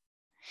citizen.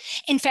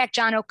 In fact,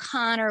 John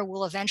O'Connor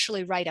will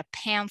eventually write a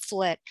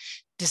pamphlet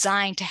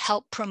designed to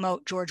help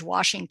promote George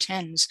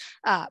Washington's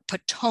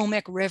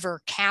Potomac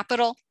River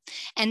capital.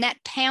 And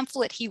that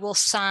pamphlet he will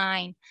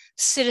sign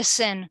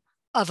Citizen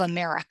of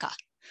America,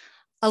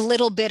 a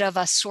little bit of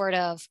a sort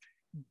of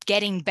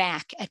getting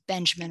back at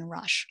Benjamin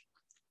Rush.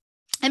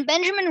 And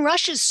Benjamin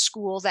Rush's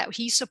school that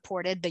he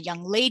supported, the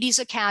Young Ladies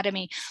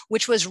Academy,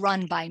 which was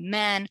run by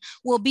men,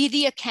 will be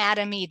the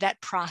academy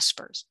that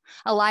prospers.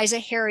 Eliza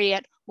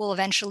Harriet will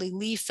eventually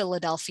leave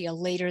Philadelphia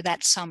later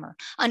that summer,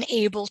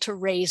 unable to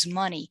raise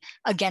money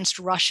against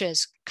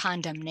Rush's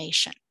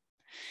condemnation.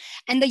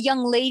 And the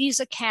Young Ladies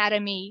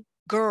Academy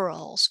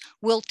girls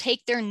will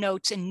take their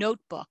notes in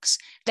notebooks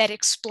that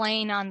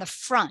explain on the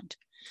front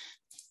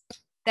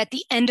that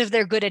the end of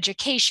their good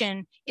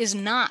education is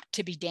not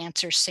to be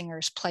dancers,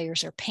 singers,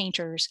 players, or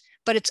painters,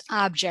 but its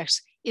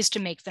object is to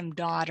make them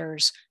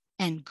daughters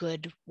and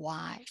good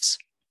wives.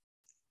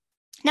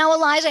 Now,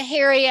 Eliza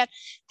Harriet,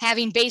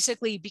 having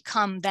basically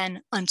become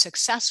then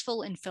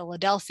unsuccessful in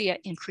Philadelphia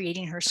in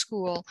creating her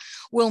school,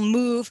 will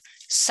move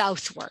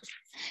southward.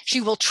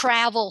 She will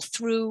travel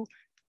through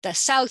the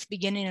South,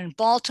 beginning in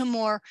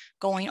Baltimore,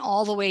 going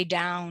all the way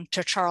down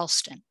to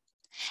Charleston.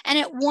 And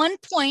at one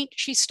point,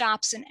 she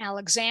stops in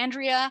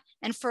Alexandria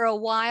and for a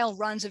while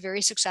runs a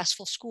very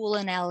successful school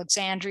in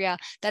Alexandria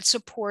that's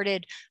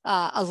supported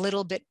a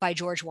little bit by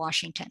George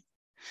Washington.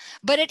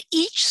 But at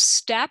each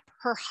step,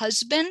 her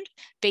husband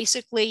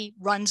basically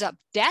runs up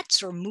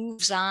debts or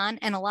moves on,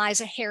 and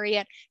Eliza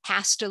Harriet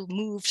has to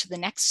move to the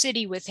next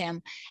city with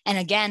him and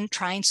again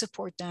try and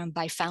support them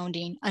by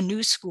founding a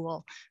new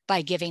school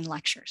by giving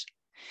lectures.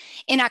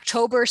 In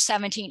October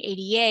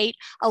 1788,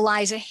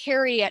 Eliza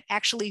Harriet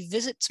actually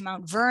visits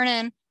Mount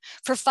Vernon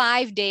for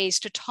 5 days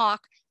to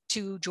talk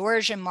to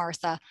George and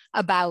Martha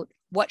about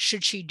what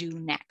should she do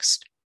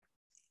next.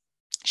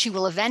 She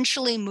will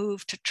eventually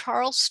move to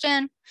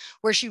Charleston,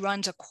 where she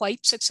runs a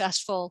quite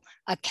successful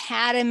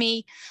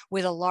academy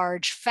with a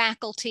large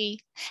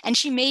faculty, and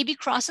she maybe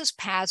crosses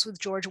paths with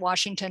George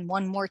Washington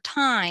one more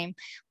time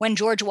when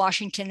George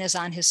Washington is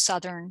on his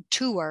Southern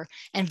tour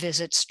and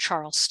visits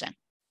Charleston.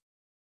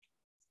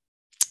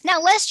 Now,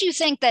 lest you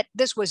think that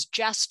this was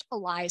just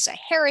Eliza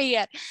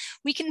Harriet,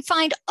 we can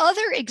find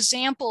other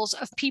examples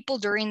of people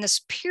during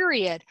this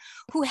period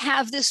who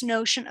have this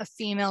notion of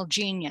female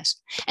genius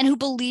and who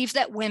believe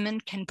that women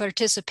can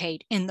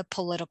participate in the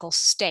political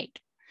state.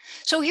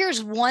 So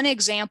here's one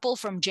example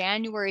from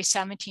January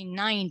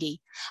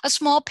 1790, a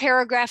small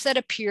paragraph that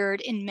appeared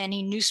in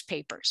many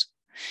newspapers,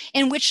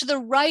 in which the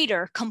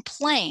writer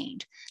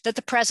complained that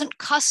the present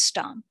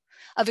custom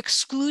of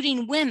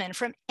excluding women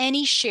from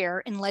any share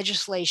in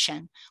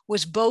legislation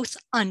was both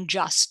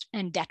unjust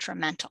and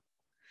detrimental.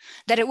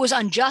 That it was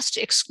unjust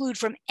to exclude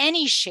from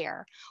any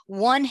share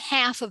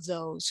 1/2 of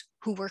those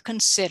who were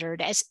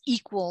considered as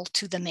equal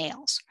to the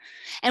males.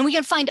 And we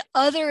can find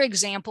other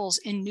examples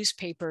in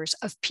newspapers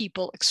of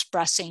people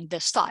expressing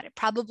this thought. It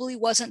probably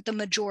wasn't the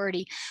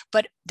majority,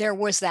 but there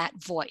was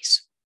that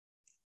voice.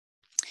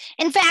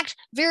 In fact,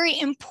 very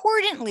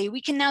importantly,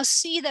 we can now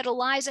see that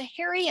Eliza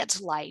Harriet's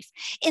life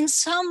in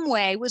some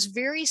way was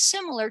very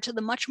similar to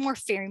the much more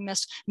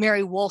famous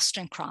Mary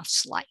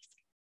Wollstonecraft's life.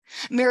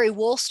 Mary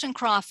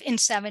Wollstonecraft in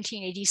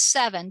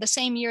 1787, the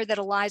same year that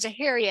Eliza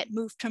Harriet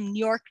moved from New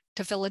York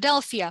to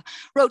Philadelphia,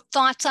 wrote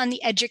thoughts on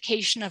the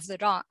education of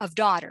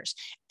daughters,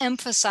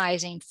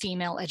 emphasizing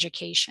female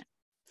education.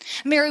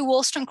 Mary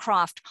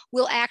Wollstonecraft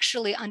will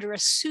actually, under a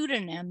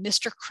pseudonym,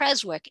 Mr.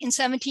 Creswick, in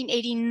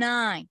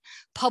 1789,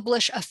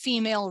 publish A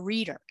Female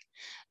Reader,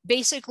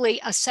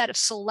 basically a set of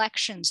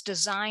selections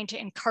designed to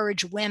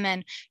encourage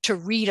women to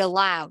read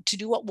aloud, to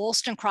do what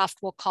Wollstonecraft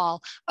will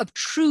call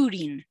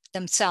obtruding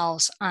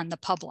themselves on the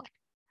public.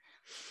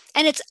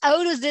 And it's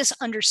out of this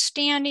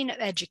understanding of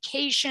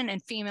education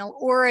and female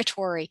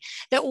oratory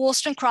that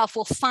Wollstonecraft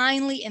will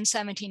finally, in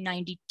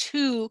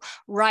 1792,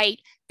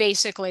 write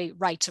basically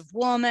Rights of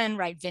Woman,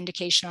 write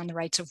Vindication on the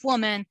Rights of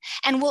Woman,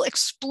 and will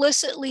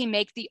explicitly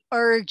make the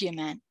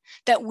argument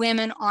that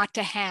women ought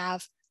to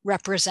have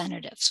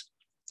representatives.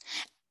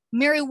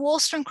 Mary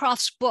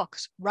Wollstonecraft's book,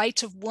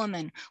 Rights of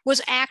Woman,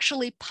 was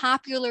actually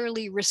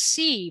popularly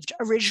received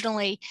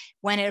originally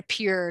when it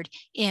appeared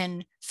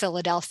in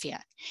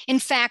Philadelphia. In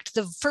fact,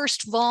 the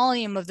first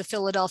volume of the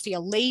Philadelphia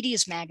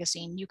Ladies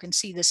Magazine, you can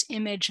see this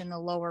image in the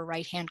lower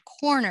right-hand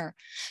corner,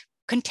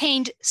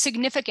 contained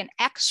significant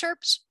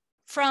excerpts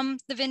from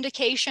the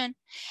Vindication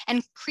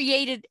and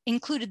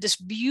included this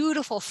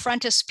beautiful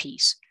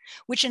frontispiece,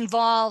 which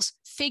involves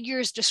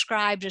figures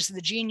described as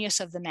the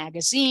genius of the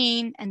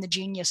magazine and the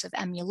genius of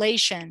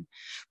emulation,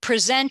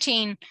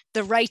 presenting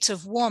the rights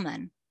of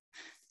woman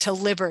to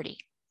liberty,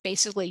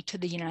 basically to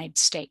the United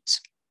States.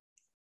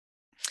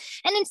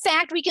 And in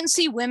fact, we can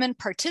see women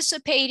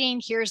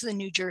participating. Here's the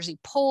New Jersey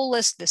poll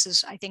list. This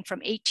is, I think, from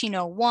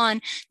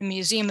 1801. The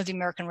Museum of the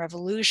American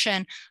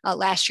Revolution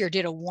last year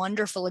did a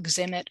wonderful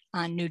exhibit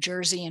on New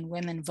Jersey and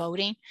women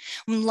voting.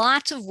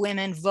 Lots of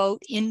women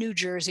vote in New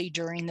Jersey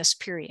during this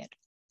period.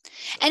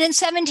 And in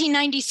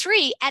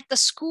 1793, at the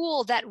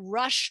school that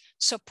Rush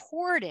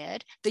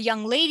supported, the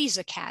Young Ladies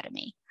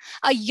Academy,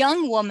 a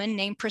young woman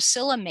named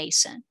Priscilla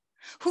Mason,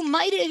 who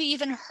might have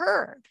even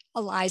heard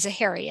Eliza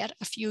Harriet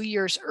a few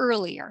years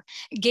earlier,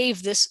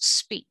 gave this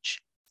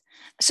speech.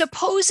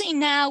 Supposing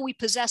now we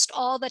possessed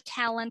all the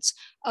talents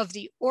of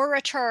the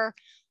orator,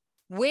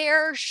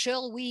 where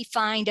shall we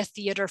find a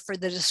theater for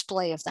the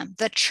display of them?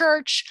 The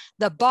church,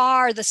 the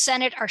bar, the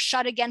Senate are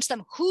shut against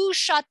them. Who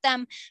shut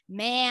them?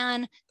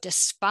 Man,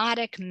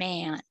 despotic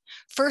man.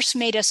 First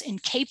made us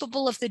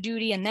incapable of the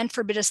duty and then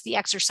forbid us the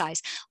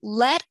exercise.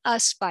 Let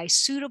us, by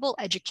suitable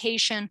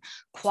education,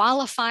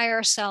 qualify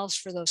ourselves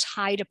for those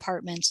high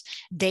departments.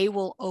 They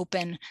will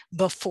open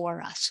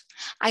before us.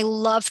 I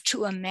love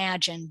to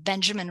imagine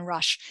Benjamin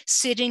Rush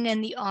sitting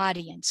in the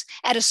audience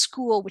at a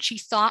school which he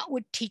thought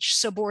would teach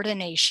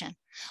subordination,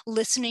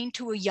 listening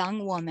to a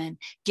young woman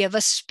give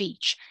a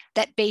speech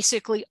that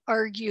basically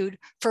argued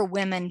for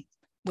women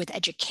with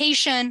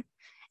education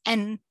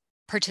and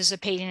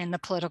participating in the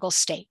political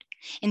state.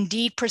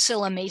 Indeed,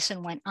 Priscilla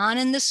Mason went on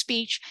in the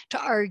speech to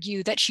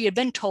argue that she had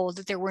been told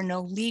that there were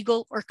no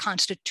legal or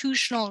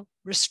constitutional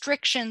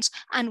restrictions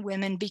on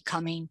women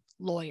becoming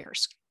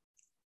lawyers.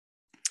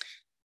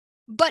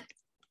 But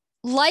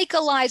like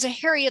Eliza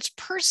Harriet's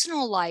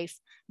personal life,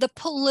 the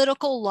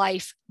political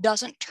life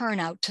doesn't turn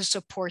out to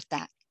support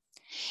that.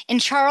 In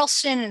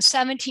Charleston in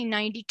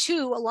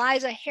 1792,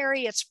 Eliza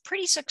Harriet's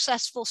pretty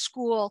successful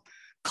school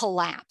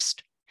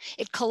collapsed.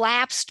 It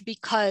collapsed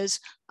because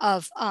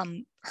of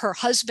her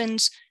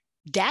husband's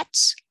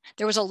debts.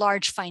 There was a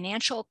large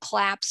financial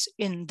collapse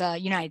in the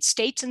United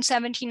States in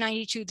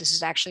 1792. This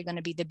is actually going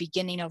to be the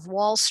beginning of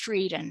Wall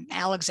Street and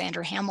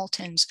Alexander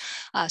Hamilton's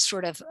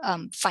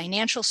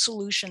financial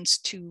solutions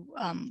to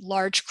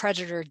large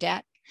creditor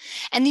debt.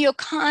 And the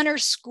O'Connor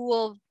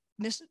School,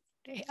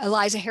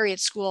 Eliza Harriet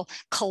School,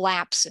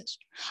 collapses.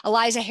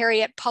 Eliza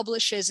Harriet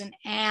publishes an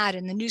ad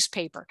in the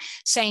newspaper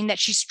saying that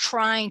she's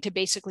trying to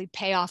basically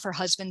pay off her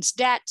husband's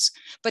debts,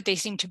 but they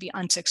seem to be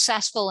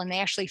unsuccessful, and they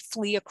actually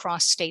flee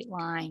across state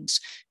lines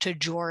to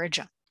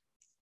Georgia.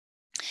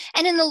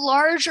 And in the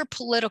larger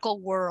political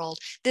world,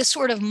 this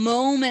sort of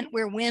moment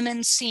where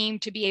women seem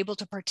to be able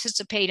to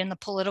participate in the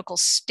political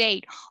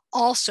state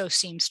also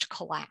seems to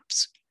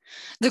collapse.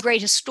 The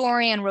great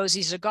historian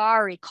Rosie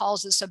Zagari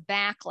calls this a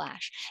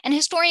backlash, and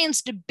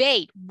historians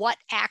debate what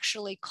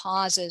actually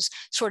causes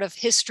sort of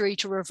history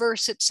to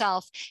reverse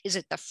itself. Is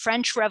it the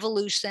French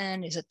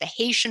Revolution? Is it the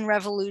Haitian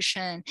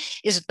Revolution?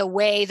 Is it the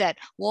way that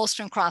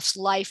Wollstonecraft's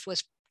life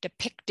was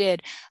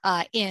depicted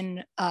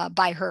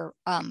by her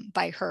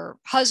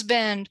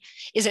husband?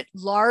 Is it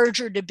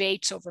larger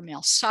debates over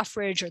male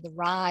suffrage or the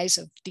rise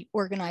of the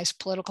organized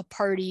political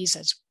parties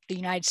as the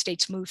United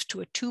States moves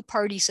to a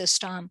two-party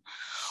system,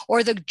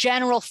 or the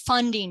general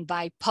funding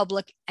by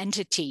public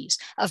entities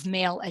of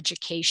male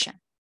education?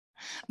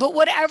 But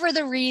whatever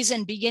the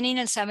reason, beginning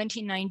in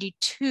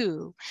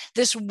 1792,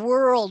 this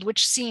world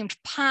which seemed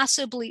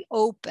possibly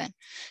open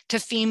to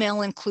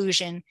female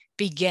inclusion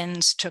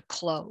begins to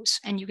close.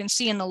 And you can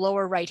see in the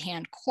lower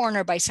right-hand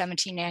corner, by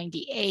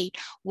 1798,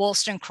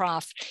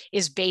 Wollstonecraft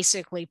is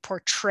basically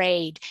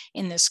portrayed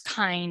in this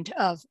kind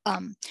of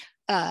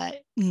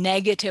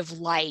negative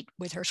light,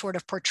 with her sort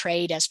of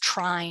portrayed as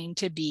trying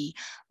to be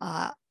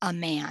a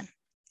man.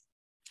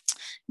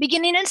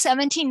 Beginning in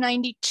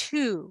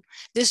 1792,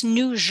 this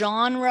new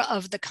genre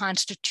of the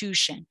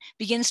Constitution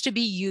begins to be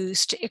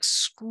used to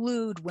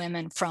exclude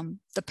women from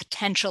the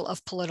potential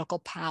of political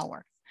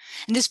power.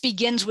 And this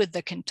begins with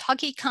the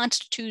Kentucky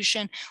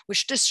Constitution,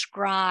 which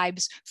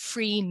describes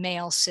free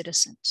male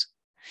citizens.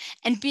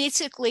 And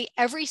basically,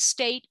 every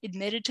state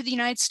admitted to the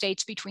United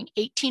States between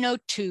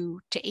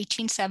 1802 to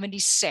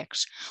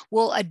 1876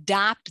 will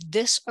adopt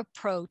this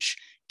approach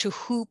to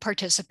who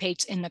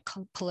participates in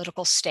the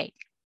political state.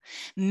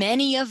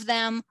 Many of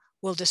them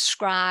will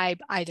describe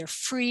either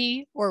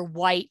free or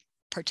white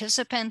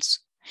participants,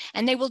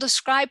 and they will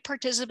describe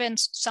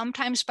participants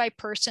sometimes by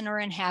person or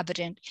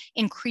inhabitant,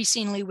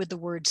 increasingly with the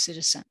word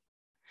citizen.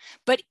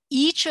 But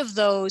each of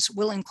those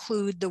will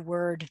include the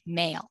word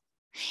male.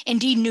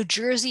 Indeed, New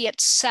Jersey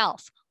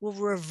itself will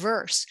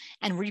reverse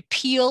and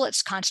repeal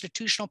its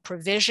constitutional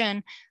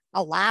provision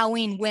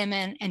allowing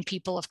women and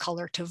people of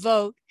color to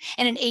vote,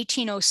 and in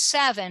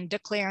 1807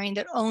 declaring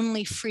that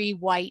only free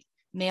white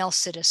male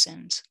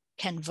citizens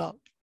can vote.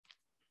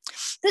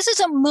 This is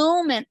a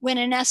moment when,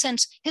 in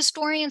essence,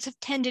 historians have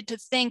tended to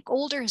think,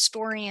 older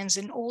historians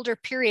in older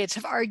periods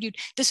have argued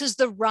this is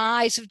the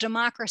rise of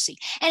democracy.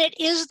 And it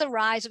is the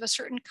rise of a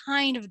certain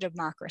kind of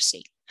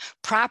democracy.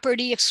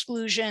 Property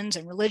exclusions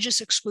and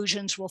religious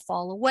exclusions will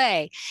fall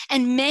away,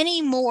 and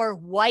many more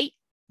white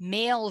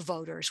male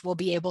voters will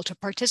be able to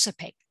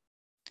participate.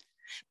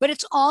 But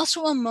it's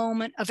also a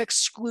moment of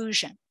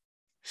exclusion,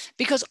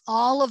 because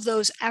all of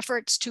those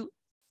efforts to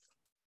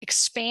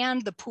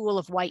expand the pool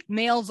of white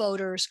male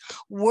voters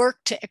work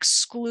to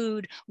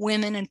exclude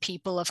women and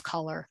people of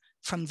color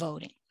from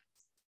voting.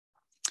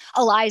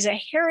 Eliza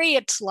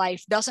Harriet's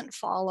life doesn't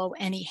follow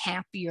any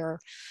happier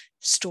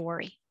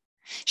story.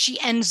 She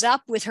ends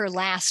up with her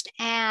last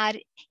ad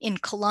in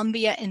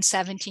Columbia in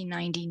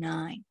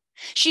 1799.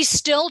 She's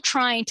still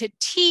trying to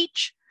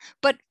teach,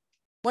 but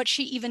what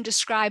she even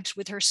describes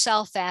with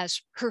herself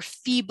as her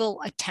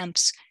feeble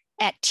attempts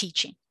at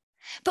teaching.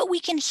 But we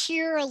can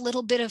hear a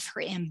little bit of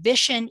her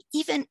ambition,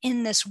 even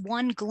in this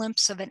one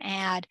glimpse of an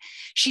ad.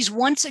 She's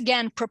once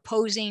again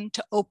proposing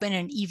to open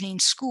an evening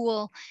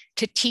school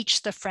to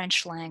teach the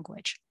French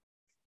language.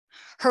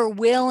 Her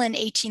will in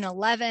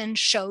 1811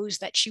 shows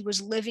that she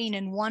was living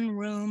in one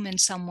room in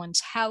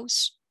someone's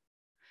house.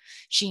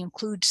 She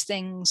includes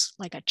things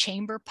like a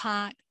chamber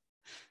pot,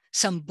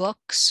 some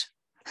books,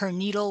 her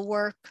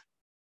needlework.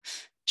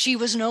 She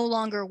was no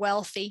longer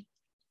wealthy.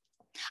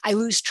 I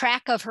lose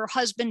track of her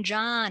husband,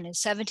 John, in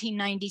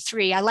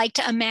 1793. I like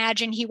to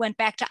imagine he went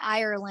back to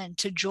Ireland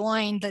to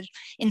join the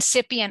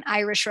incipient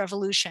Irish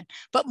Revolution,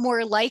 but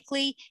more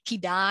likely he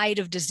died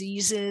of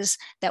diseases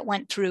that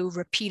went through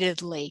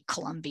repeatedly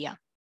Columbia.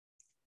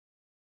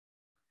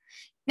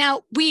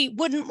 Now, we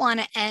wouldn't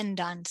want to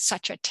end on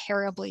such a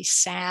terribly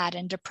sad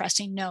and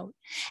depressing note.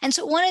 And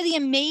so one of the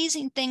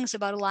amazing things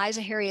about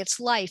Eliza Harriet's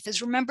life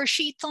is, remember,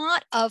 she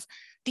thought of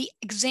the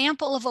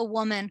example of a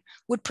woman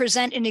would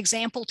present an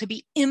example to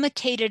be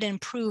imitated and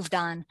improved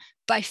on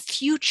by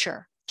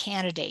future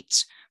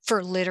candidates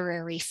for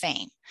literary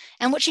fame.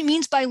 And what she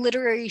means by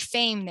literary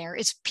fame there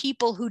is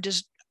people who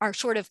are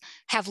sort of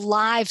have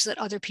lives that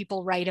other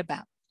people write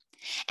about.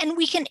 And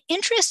we can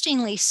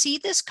interestingly see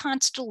this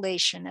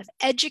constellation of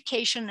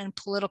education and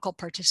political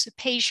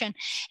participation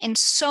in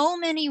so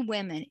many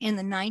women in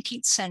the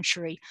 19th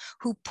century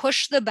who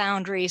pushed the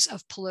boundaries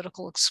of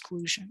political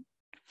exclusion.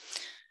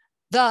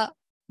 The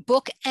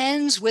book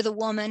ends with a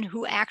woman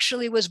who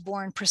actually was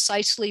born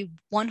precisely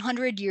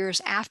 100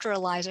 years after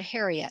Eliza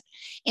Harriet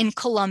in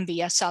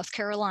Columbia, South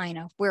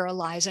Carolina, where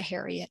Eliza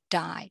Harriet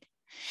died.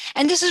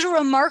 And this is a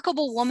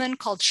remarkable woman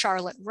called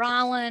Charlotte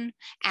Rollin,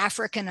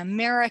 African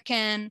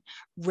American,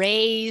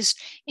 raised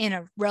in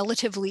a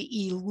relatively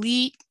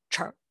elite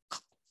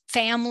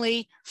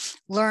family,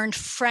 learned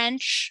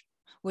French,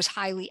 was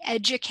highly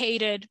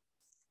educated.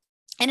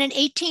 And in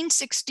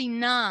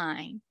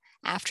 1869,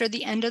 after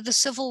the end of the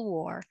Civil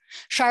War,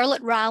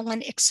 Charlotte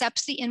Rollin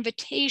accepts the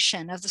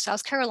invitation of the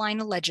South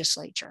Carolina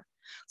legislature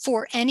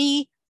for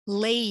any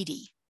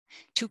lady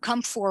to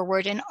come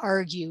forward and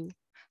argue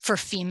for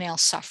female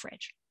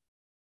suffrage.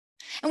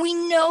 And we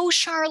know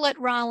Charlotte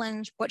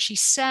Rollin, what she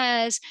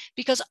says,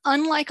 because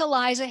unlike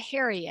Eliza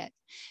Harriet,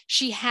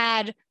 she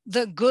had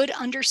the good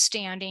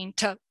understanding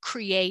to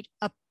create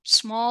a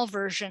small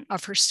version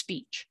of her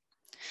speech.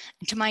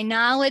 And to my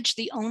knowledge,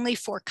 the only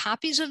 4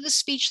 copies of the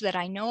speech that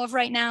I know of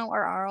right now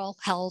are all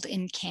held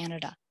in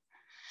Canada.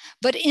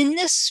 But in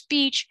this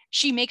speech,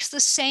 she makes the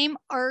same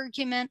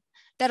argument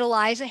that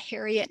Eliza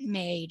Harriet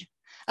made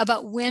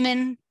about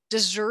women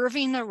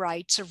deserving the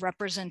rights of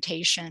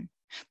representation,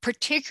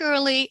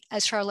 particularly,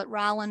 as Charlotte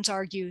Rollins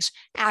argues,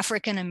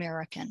 African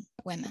American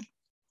women.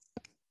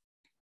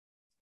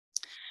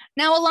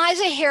 Now,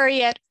 Eliza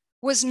Harriet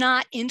was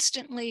not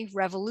instantly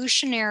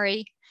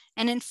revolutionary,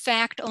 and in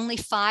fact, only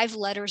 5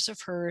 letters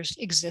of hers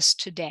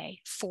exist today,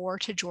 4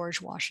 to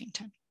George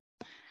Washington.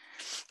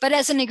 But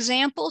as an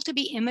example to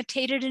be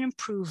imitated and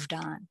improved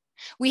on,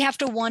 we have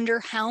to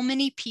wonder how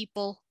many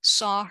people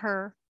saw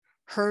her,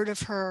 heard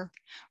of her,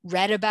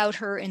 read about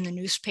her in the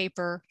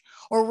newspaper,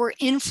 or were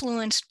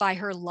influenced by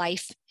her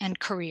life and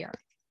career.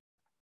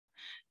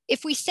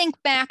 If we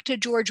think back to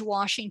George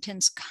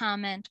Washington's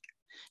comment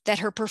that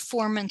her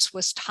performance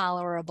was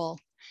tolerable,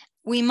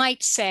 we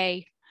might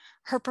say,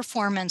 her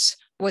performance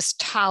was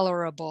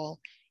tolerable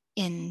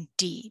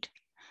indeed.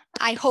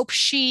 I hope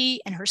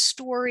she and her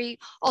story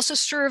also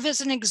serve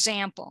as an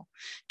example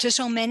to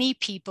so many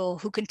people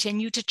who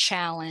continue to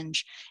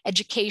challenge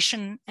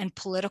education and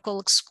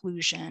political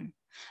exclusion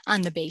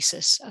on the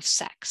basis of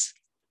sex.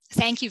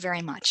 Thank you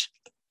very much.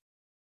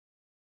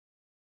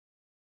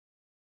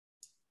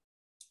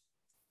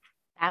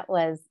 That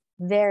was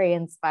very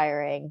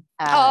inspiring.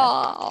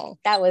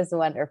 That was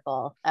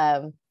wonderful.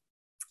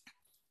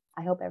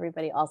 I hope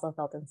everybody also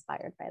felt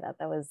inspired by that.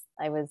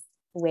 I was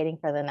waiting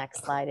for the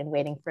next slide and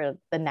waiting for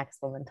the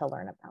next woman to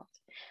learn about.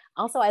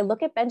 Also, I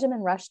look at Benjamin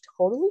Rush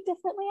totally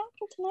differently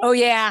after tonight. Oh,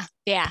 yeah.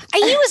 Yeah.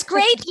 He was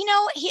great.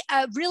 He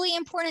a really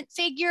important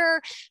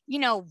figure,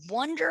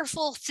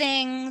 wonderful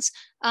things.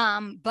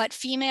 But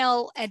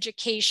female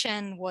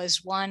education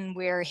was one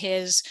where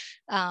his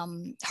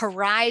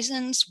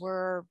horizons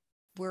were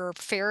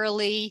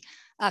fairly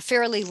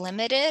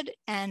limited.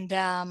 And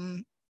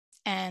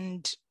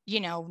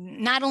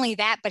not only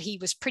that, but he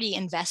was pretty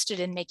invested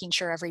in making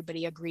sure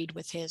everybody agreed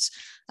with his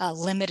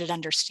limited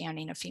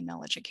understanding of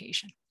female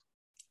education.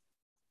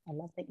 I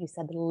love that you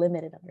said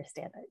limited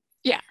understanding.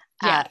 Yeah.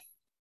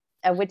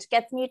 Which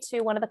gets me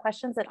to one of the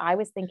questions that I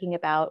was thinking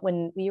about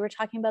when we were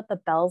talking about the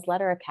Bell's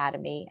Letter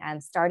Academy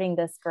and starting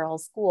this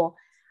girls' school.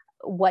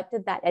 What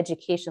did that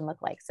education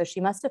look like? So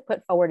she must have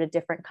put forward a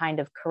different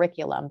kind of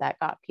curriculum that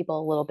got people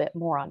a little bit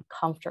more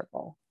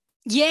uncomfortable.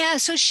 Yeah,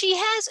 so she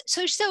has,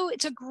 so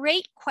it's a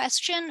great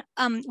question.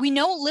 We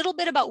know a little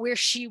bit about where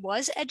she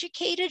was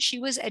educated. She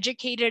was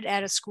educated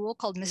at a school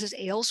called Mrs.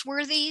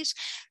 Aylesworthy's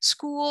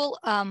school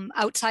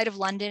outside of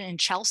London in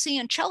Chelsea.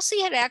 And Chelsea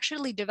had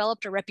actually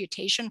developed a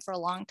reputation for a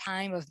long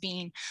time of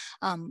being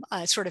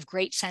a sort of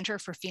great center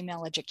for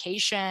female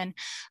education,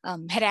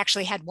 had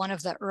actually had one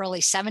of the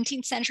early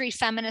 17th century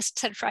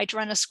feminists had tried to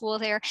run a school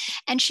there.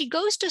 And she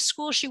goes to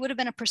school, she would have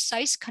been a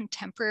precise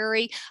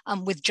contemporary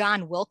with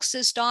John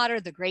Wilkes's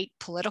daughter, the great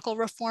political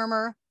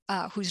reformer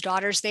whose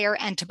daughter's there,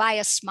 and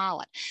Tobias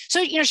Smollett.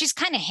 So, she's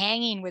kind of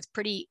hanging with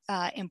pretty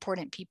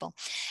important people.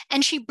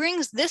 And she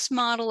brings this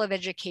model of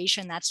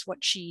education. That's what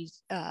she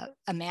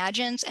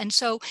imagines. And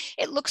so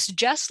it looks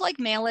just like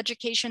male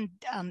education.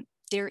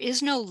 There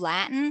is no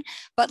Latin,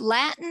 but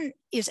Latin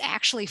is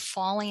actually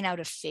falling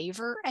out of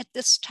favor at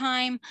this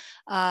time,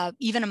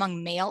 even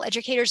among male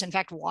educators. In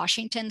fact,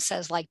 Washington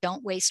says,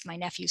 don't waste my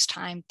nephew's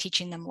time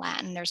teaching them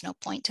Latin. There's no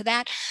point to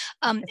that.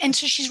 And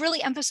so she's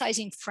really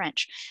emphasizing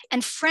French.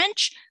 And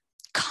French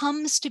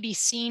comes to be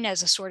seen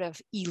as a sort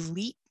of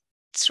elite,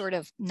 sort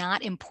of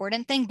not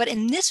important thing. But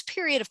in this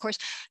period, of course,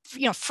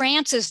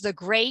 France is the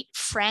great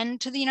friend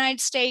to the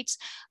United States.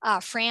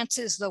 France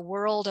is the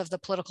world of the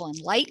political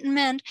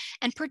enlightenment.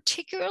 And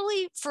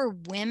particularly for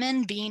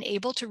women, being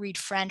able to read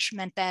French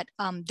meant that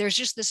there's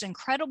just this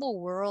incredible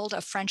world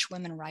of French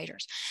women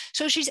writers.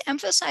 So she's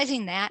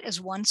emphasizing that as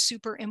one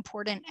super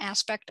important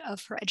aspect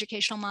of her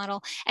educational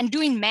model. And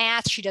doing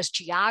math, she does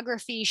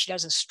geography, she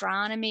does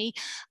astronomy.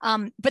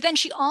 But then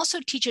she also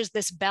teaches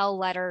this Bell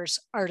Letters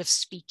art of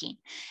speaking.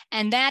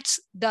 And that's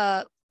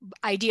the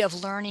idea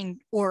of learning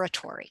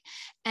oratory.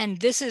 And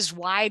this is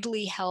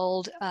widely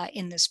held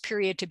in this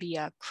period to be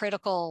a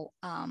critical,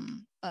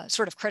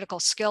 sort of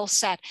critical skill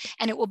set.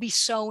 And it will be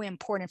so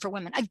important for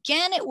women.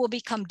 Again, it will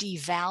become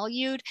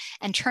devalued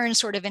and turn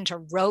sort of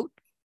into rote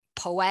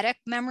poetic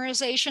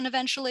memorization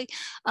eventually,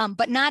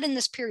 but not in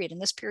this period. In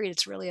this period,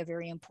 it's really a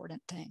very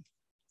important thing.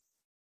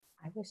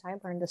 I wish I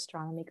learned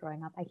astronomy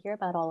growing up. I hear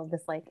about all of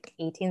this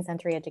 18th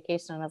century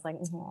education, and I was like,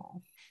 oh.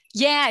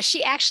 Yeah,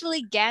 she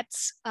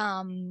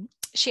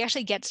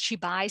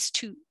buys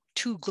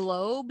two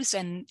globes,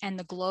 and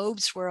the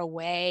globes were a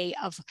way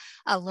of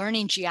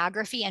learning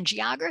geography. And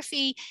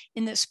geography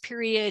in this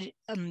period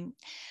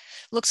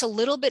looks a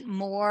little bit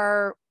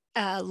more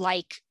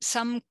like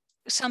some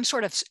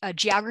sort of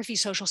geography,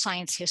 social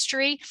science,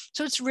 history.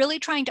 So it's really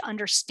trying to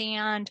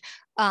understand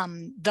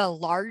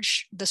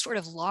the sort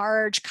of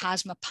large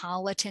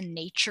cosmopolitan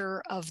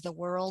nature of the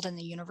world and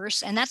the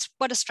universe. And that's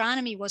what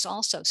astronomy was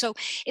also. So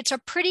it's a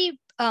pretty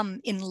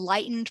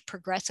enlightened,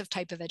 progressive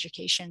type of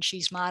education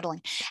she's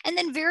modeling. And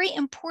then very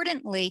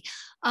importantly,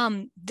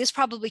 this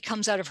probably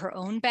comes out of her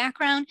own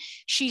background.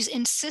 She's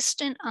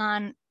insistent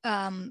on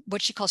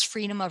what she calls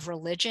freedom of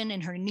religion.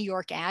 In her New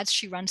York ads,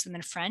 she runs them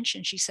in French,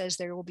 and she says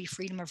there will be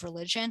freedom of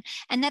religion.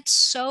 And that's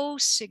so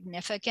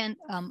significant.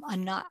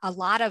 A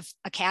lot of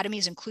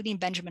academies, including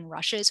Benjamin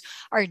Rush's,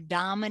 are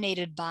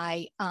dominated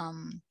by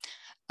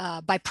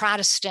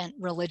Protestant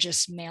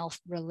male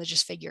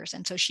religious figures.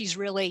 And so she's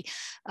really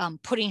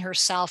putting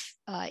herself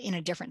in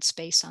a different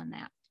space on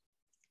that.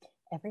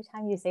 Every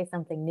time you say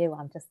something new,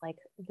 I'm just like,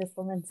 this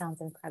woman sounds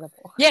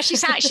incredible. Yeah,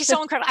 she's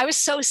so incredible. I was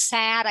so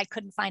sad I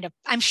couldn't find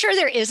I'm sure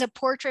there is a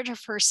portrait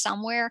of her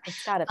somewhere.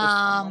 It's gotta be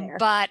somewhere.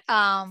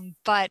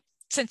 But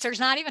since there's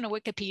not even a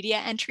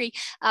Wikipedia entry,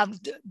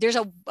 there's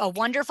a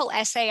wonderful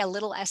essay, a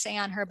little essay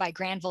on her by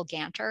Granville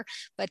Ganter,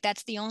 but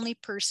that's the only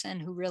person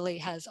who really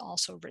has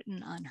also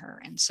written on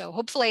her. And so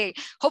hopefully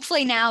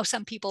now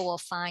some people will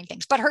find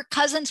things. But her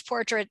cousin's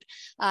portrait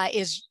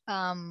is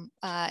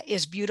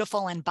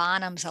beautiful, and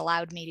Bonhams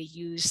allowed me to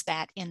use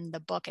that in the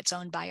book. It's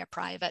owned by a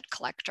private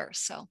collector.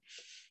 So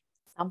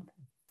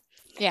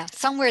yeah,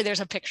 somewhere there's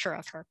a picture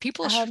of her.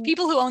 People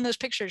who own those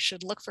pictures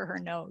should look for her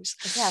nose.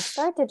 Yeah,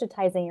 start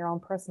digitizing your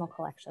own personal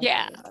collection.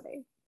 Yeah.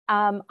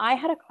 I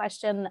had a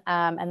question,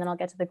 and then I'll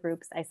get to the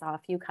groups. I saw a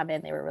few come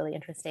in. They were really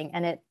interesting.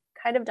 And it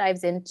kind of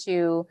dives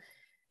into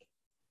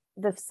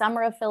the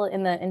summer of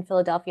in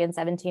Philadelphia in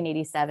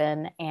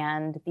 1787,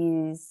 and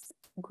these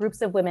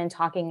groups of women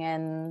talking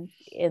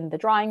in the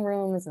drawing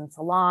rooms and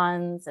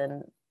salons,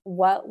 and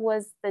what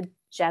was the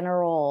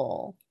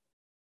general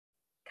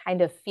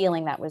kind of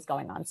feeling that was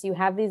going on. So you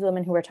have these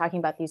women who are talking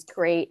about these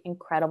great,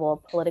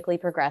 incredible, politically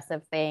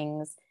progressive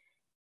things.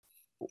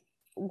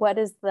 What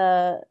is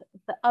the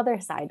other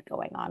side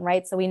going on,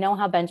 right? So we know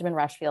how Benjamin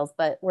Rush feels,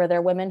 but were there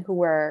women who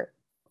were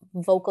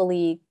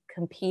vocally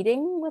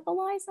competing with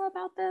Eliza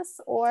about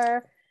this,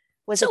 or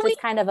was it just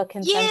kind of a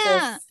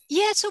consensus?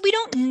 Yeah. So we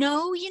don't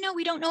know.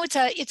 We don't know.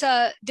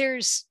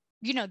 There's,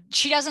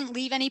 she doesn't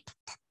leave any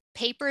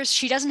papers.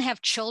 She doesn't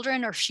have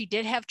children, or if she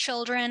did have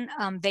children,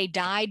 they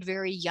died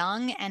very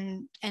young,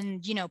 and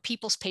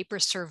people's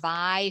papers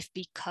survive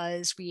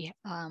because we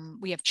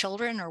have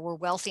children, or we're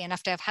wealthy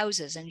enough to have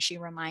houses. And she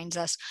reminds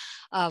us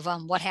of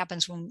what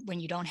happens when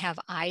you don't have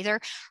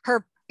either.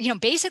 Her,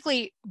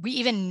 basically we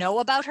even know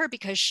about her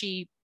because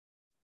she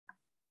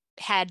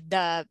had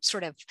the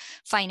sort of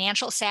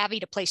financial savvy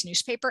to place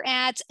newspaper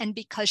ads, and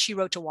because she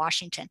wrote to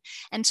Washington.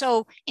 And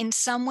so in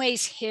some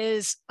ways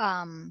his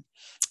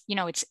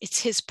it's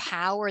his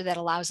power that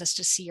allows us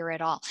to see her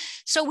at all.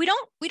 So we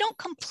don't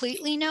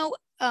completely know.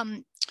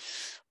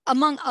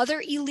 Among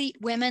other elite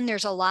women,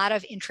 there's a lot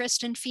of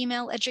interest in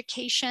female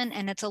education,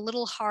 and it's a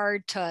little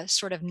hard to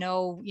sort of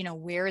know,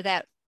 where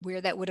that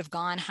would have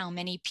gone, how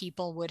many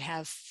people would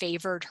have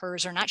favored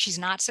hers or not. She's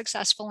not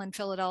successful in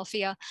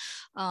Philadelphia,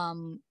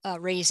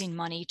 raising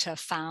money to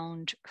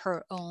found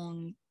her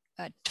own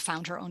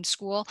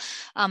school.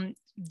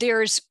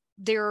 There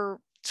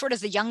sort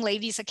of the Young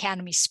Ladies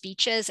Academy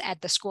speeches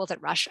at the school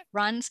that Rush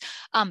runs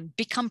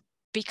become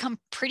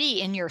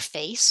pretty in your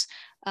face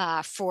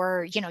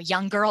for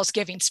young girls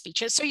giving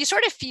speeches. So you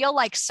sort of feel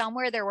like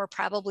somewhere there were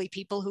probably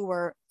people who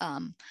were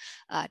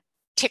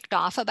ticked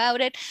off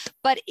about it,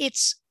 but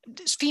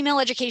female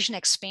education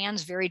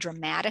expands very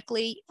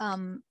dramatically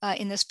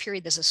in this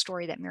period. There's a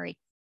story that Mary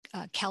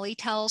Kelly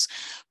tells,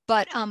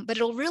 but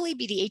it'll really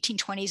be the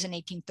 1820s and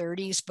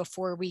 1830s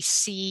before we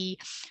see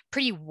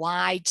pretty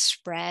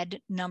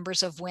widespread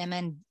numbers of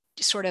women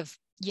sort of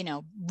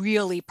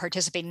really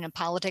participating in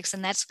politics.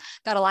 And that's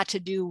got a lot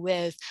to do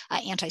with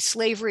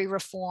anti-slavery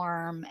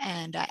reform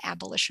and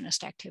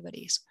abolitionist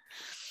activities.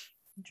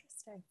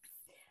 Interesting.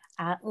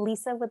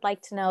 Lisa would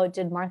like to know,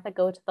 did Martha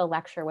go to the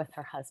lecture with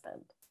her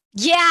husband?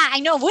 Yeah, I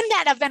know. Wouldn't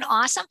that have been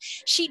awesome?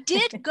 She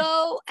did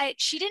go.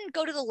 She didn't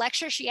go to the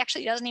lecture. She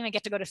actually doesn't even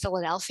get to go to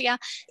Philadelphia,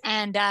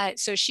 and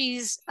so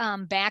she's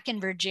back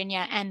in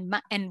Virginia.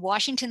 And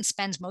Washington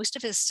spends most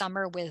of his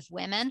summer with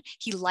women.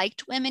 He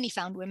liked women. He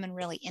found women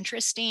really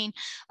interesting.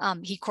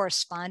 He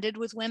corresponded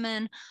with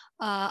women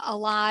a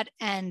lot,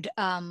 and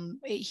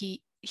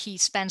he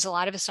spends a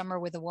lot of his summer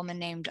with a woman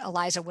named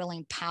Eliza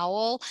Willing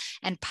Powell.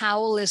 And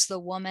Powell is the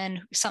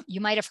woman you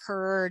might have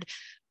heard.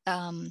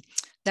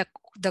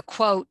 The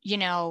quote,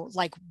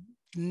 like,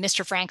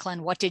 Mr.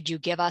 Franklin, what did you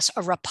give us?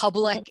 A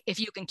republic, if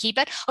you can keep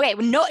it. Okay,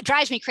 no, it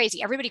drives me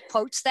crazy. Everybody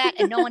quotes that,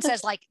 and no one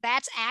says, like,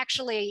 that's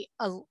actually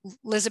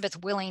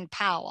Elizabeth Willing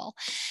Powell.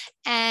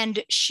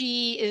 And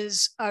she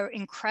is an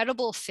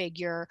incredible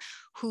figure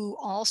who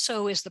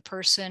also is the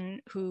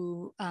person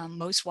who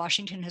most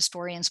Washington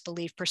historians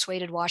believe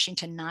persuaded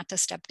Washington not to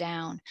step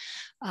down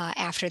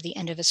after the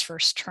end of his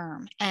first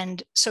term.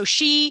 And so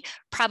she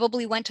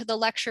probably went to the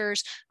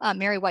lectures.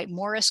 Mary White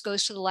Morris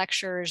goes to the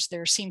lectures.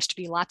 There seems to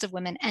be lots of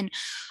women. And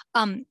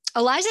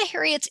Eliza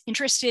Harriet's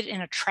interested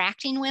in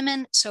attracting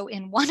women. So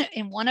in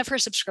one of her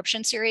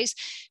subscription series,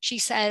 she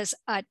says,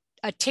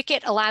 a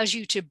ticket allows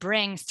you to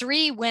bring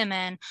 3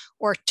 women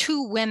or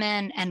 2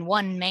 women and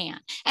 1 man.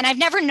 And I've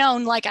never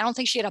known, I don't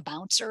think she had a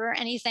bouncer or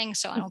anything.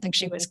 So I don't think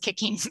she was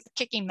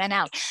kicking men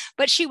out,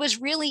 but she was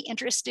really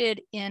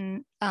interested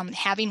in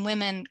having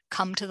women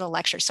come to the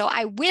lecture. So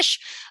I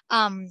wish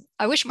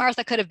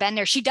Martha could have been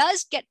there. She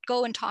does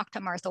go and talk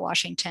to Martha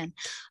Washington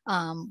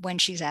when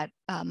she's at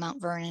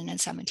Mount Vernon in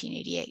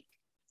 1788.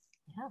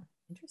 Yeah,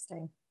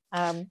 interesting.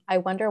 I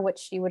wonder what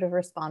she would have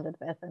responded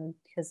with, and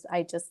because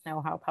I just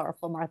know how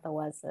powerful Martha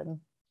was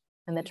in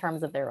the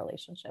terms of their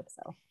relationship.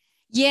 So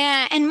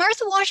yeah, and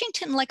Martha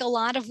Washington, like a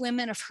lot of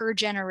women of her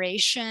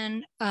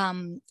generation,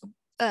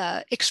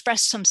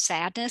 expressed some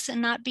sadness in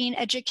not being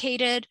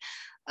educated.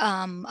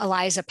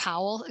 Eliza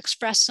Powell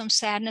expressed some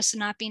sadness in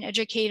not being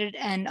educated.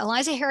 And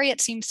Eliza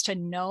Harriet seems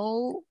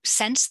to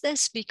sense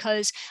this,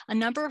 because a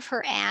number of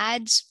her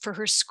ads for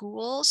her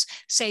schools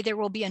say there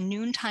will be a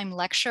noontime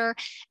lecture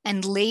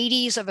and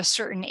ladies of a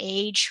certain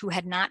age who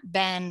had not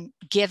been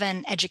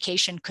given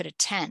education could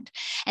attend.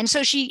 And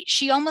so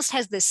she almost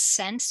has this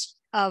sense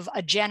of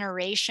a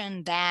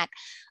generation that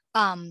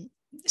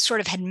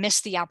sort of had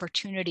missed the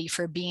opportunity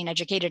for being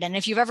educated. And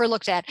if you've ever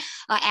looked at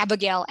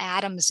Abigail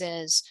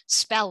Adams's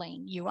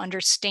spelling, you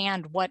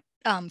understand what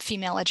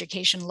female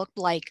education looked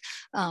like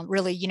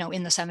really,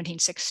 in the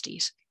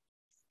 1760s.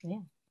 Yeah.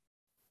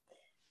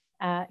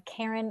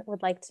 Karen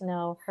would like to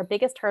know, her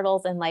biggest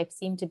hurdles in life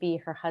seem to be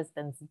her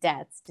husband's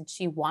debts. Did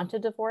she want to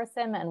divorce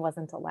him and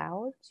wasn't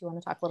allowed? Do you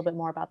want to talk a little bit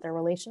more about their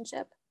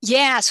relationship?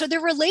 Yeah, so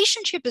their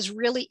relationship is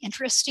really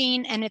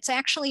interesting. And it's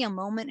actually a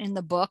moment in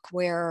the book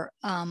where,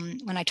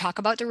 when I talk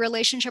about the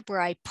relationship, where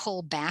I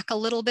pull back a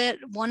little bit.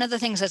 One of the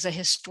things as a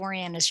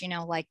historian is,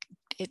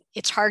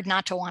 it's hard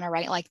not to want to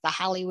write like the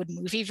Hollywood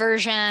movie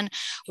version,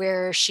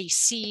 where she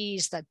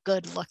sees the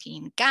good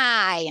looking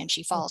guy and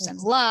she falls in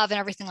love and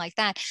everything like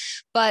that.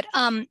 But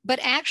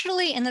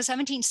actually in the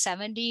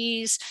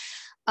 1770s,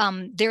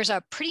 there's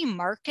a pretty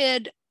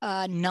marked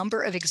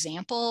number of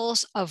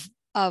examples of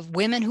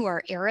women who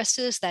are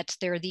heiresses, that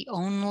they're the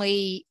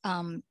only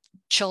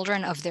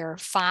children of their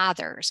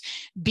fathers,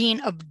 being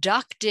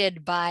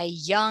abducted by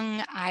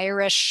young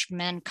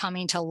Irishmen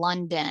coming to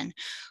London,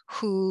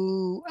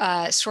 who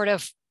sort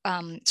of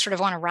want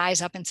to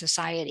rise up in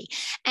society.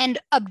 And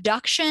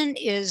abduction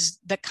is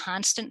the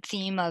constant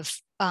theme of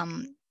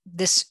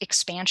this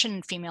expansion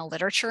in female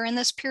literature in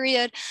this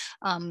period.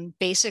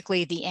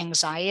 Basically the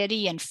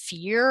anxiety and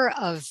fear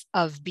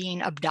of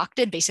being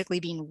abducted,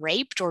 basically being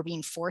raped or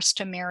being forced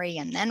to marry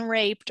and then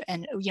raped,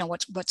 and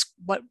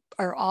what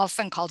are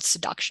often called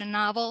seduction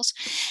novels.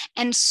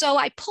 And so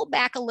I pull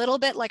back a little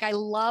bit. Like, I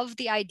love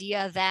the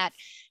idea that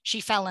she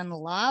fell in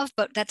love,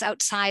 but that's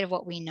outside of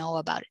what we know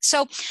about it.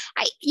 So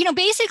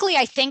basically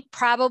I think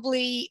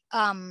probably,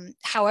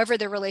 however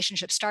the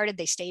relationship started,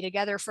 they stay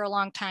together for a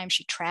long time.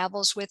 She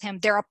travels with him.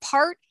 They're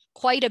apart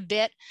quite a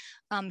bit.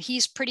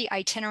 He's pretty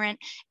itinerant,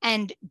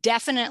 and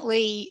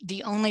definitely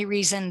the only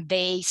reason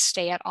they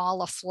stay at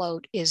all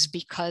afloat is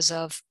because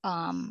of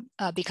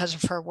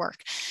her work.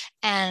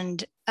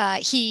 And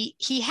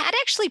he had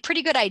actually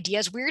pretty good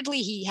ideas. Weirdly,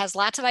 he has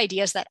lots of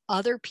ideas that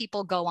other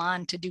people go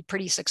on to do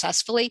pretty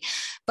successfully,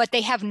 but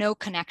they have no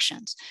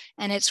connections.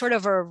 And it's sort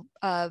of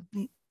a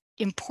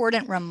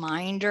important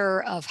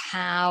reminder of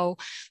how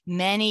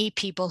many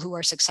people who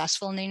are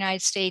successful in the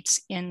United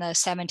States in the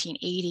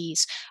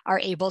 1780s are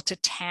able to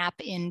tap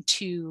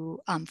into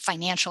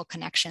financial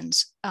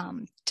connections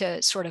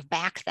to sort of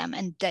back them,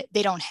 and that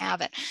they don't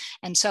have it.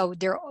 And so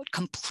they're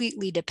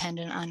completely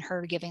dependent on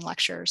her giving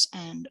lectures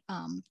and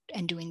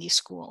doing these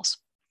schools.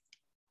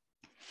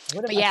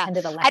 But yeah, I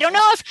don't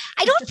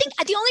think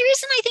the only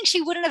reason I think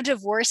she wouldn't have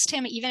divorced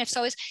him, even if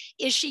so,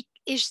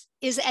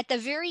 is at the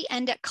very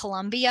end at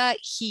Columbia,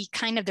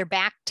 they're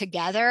back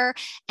together,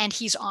 and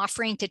he's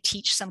offering to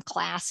teach some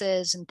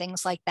classes and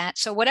things like that.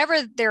 So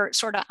whatever their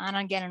sort of on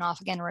again and off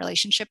again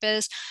relationship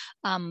is,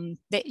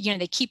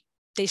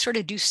 they sort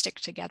of do stick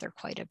together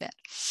quite a bit.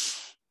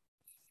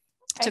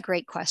 It's a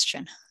great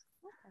question.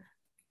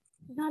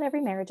 Not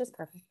every marriage is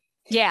perfect.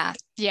 Yeah.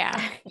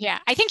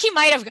 I think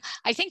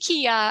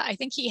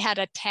he had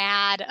a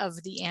tad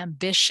of the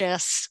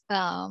ambitious,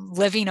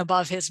 living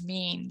above his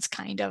means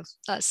kind of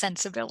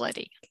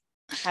sensibility.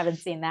 Haven't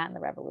seen that in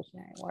the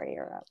Revolutionary War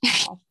era.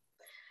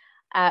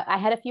 I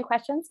had a few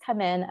questions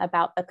come in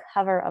about the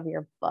cover of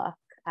your book.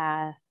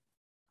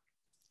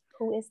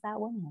 Who is that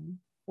woman?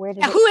 Who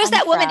is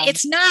that woman?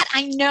 It's not.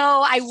 I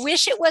know. I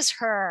wish it was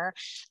her.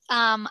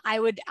 I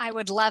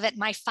would love it.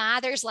 My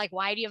father's like,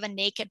 "Why do you have a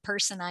naked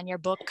person on your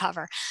book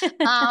cover?"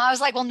 I was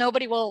like, "Well,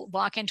 nobody will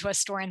walk into a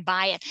store and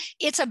buy it."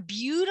 It's a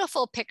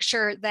beautiful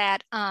picture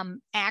that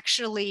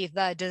actually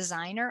the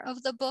designer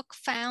of the book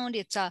found.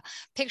 It's a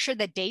picture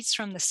that dates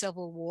from the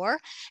Civil War,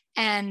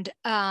 and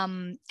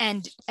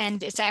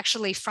it's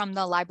actually from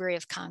the Library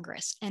of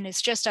Congress, and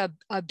it's just a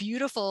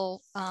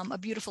beautiful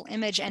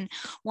image. And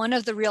one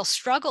of the real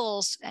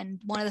struggles,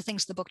 and one of the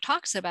things the book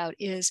talks about,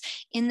 is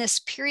in this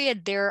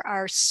period there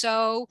are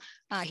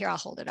here, I'll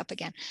hold it up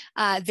again.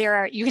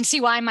 You can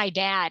see why my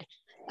dad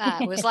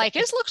was like,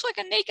 "This looks like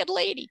a naked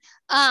lady."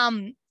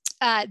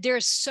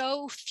 There's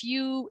so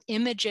few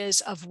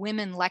images of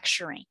women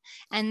lecturing,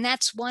 and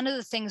that's one of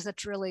the things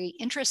that's really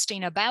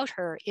interesting about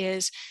her,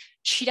 is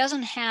she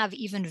doesn't have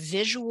even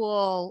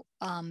visual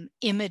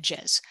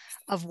images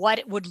of what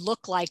it would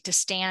look like to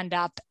stand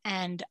up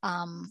and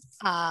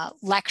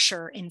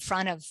lecture in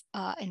front of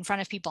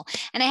people.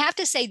 And I have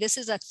to say, this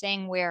is a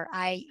thing where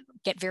I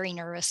get very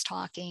nervous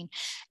talking.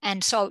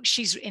 And so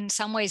she's in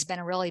some ways been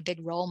a really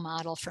big role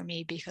model for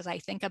me, because I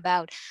think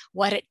about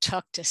what it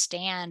took to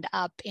stand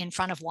up in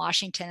front of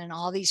Washington and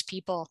all these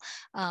people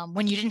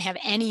when you didn't have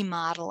any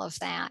model of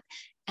that,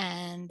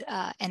 and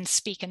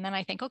speak. And then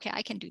I think, okay,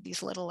 I can do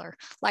these littler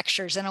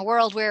lectures in a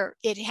world where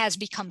it has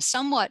become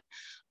somewhat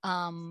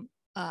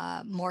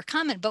more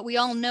common, but we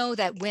all know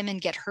that women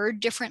get heard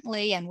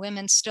differently, and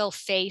women still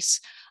face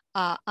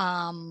a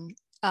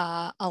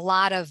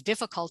lot of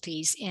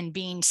difficulties in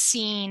being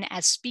seen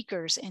as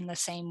speakers in the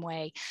same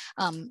way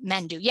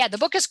men do. Yeah, the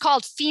book is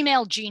called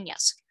Female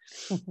Genius.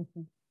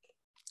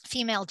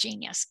 Female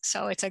Genius.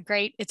 So it's a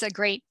great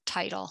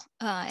title,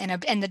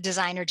 and the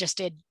designer just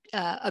did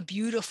a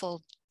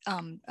beautiful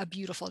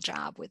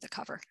job with the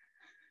cover.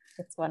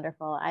 It's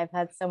wonderful. I've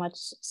had so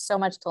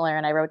much to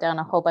learn. I wrote down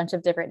a whole bunch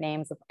of different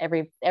names of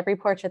every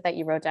portrait that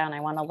you wrote down. I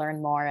want to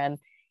learn more, and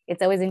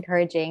it's always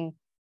encouraging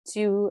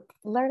to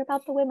learn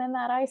about the women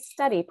that I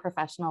study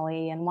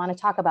professionally and want to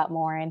talk about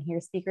more, and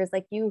hear speakers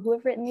like you who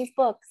have written these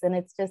books. And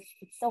it's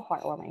so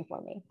heartwarming for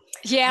me.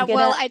 Yeah,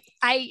 well,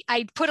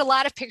 I put a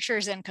lot of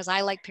pictures in because I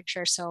like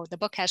pictures. So the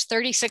book has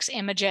 36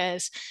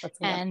 images,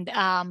 and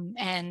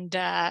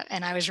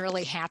I was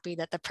really happy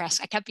that the press,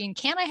 I kept being,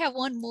 can I have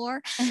one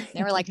more?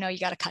 They were like, no, you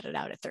got to cut it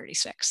out at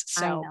 36.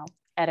 So I know.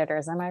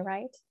 Editors, am I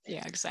right?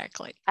 Yeah,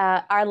 exactly.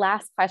 Our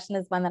last question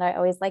is one that I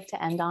always like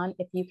to end on.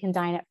 If you can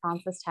dine at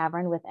Fraunces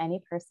Tavern with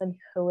any person,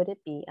 who would it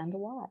be and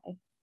why?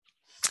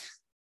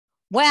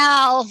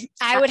 Well,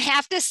 I would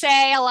have to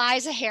say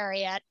Eliza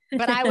Harriet,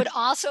 but I would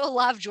also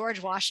love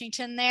George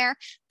Washington there,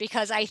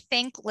 because I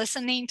think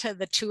listening to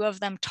the two of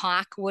them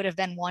talk would have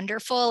been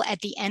wonderful.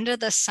 At the end of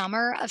the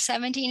summer of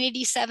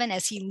 1787,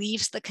 as he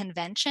leaves the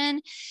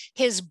convention,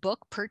 his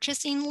book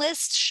purchasing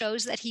list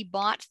shows that he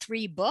bought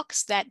 3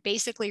 books that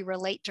basically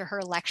relate to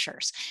her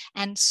lectures.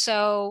 And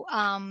so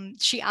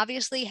she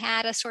obviously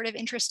had a sort of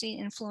interesting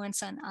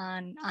influence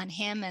on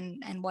him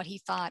and what he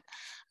thought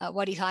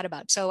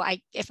about. So I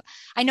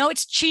know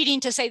it's cheating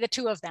to say the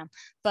two of them,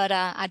 but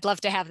I'd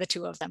love to have the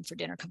two of them for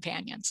dinner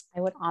companions.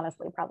 I would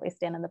honestly probably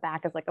stand in the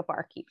back as like a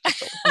barkeep to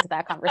listen to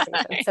that conversation.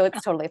 Right. So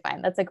it's totally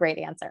fine. That's a great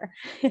answer.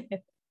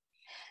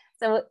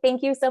 So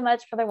thank you so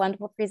much for the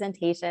wonderful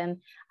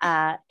presentation.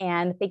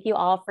 And thank you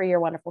all for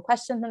your wonderful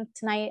questions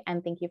tonight.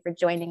 And thank you for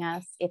joining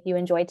us. If you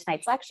enjoyed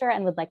tonight's lecture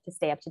and would like to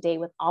stay up to date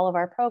with all of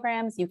our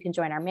programs, you can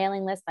join our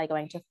mailing list by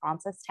going to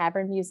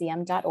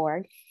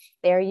FrauncisTavernMuseum.org.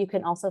 There you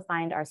can also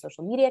find our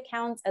social media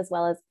accounts, as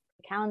well as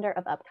a calendar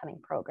of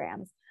upcoming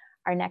programs.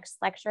 Our next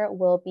lecture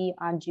will be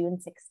on June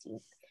 16th.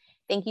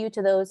 Thank you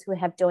to those who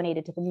have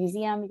donated to the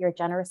museum. Your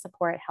generous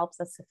support helps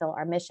us fulfill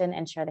our mission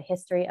and share the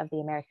history of the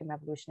American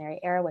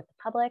Revolutionary Era with the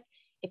public.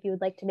 If you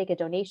would like to make a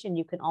donation,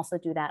 you can also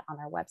do that on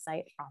our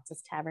website,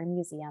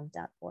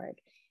 FrauncisTavernMuseum.org.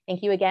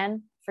 Thank you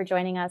again for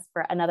joining us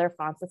for another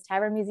Fraunces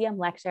Tavern Museum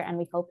lecture, and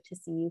we hope to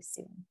see you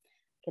soon.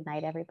 Good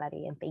night,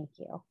 everybody, and thank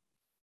you.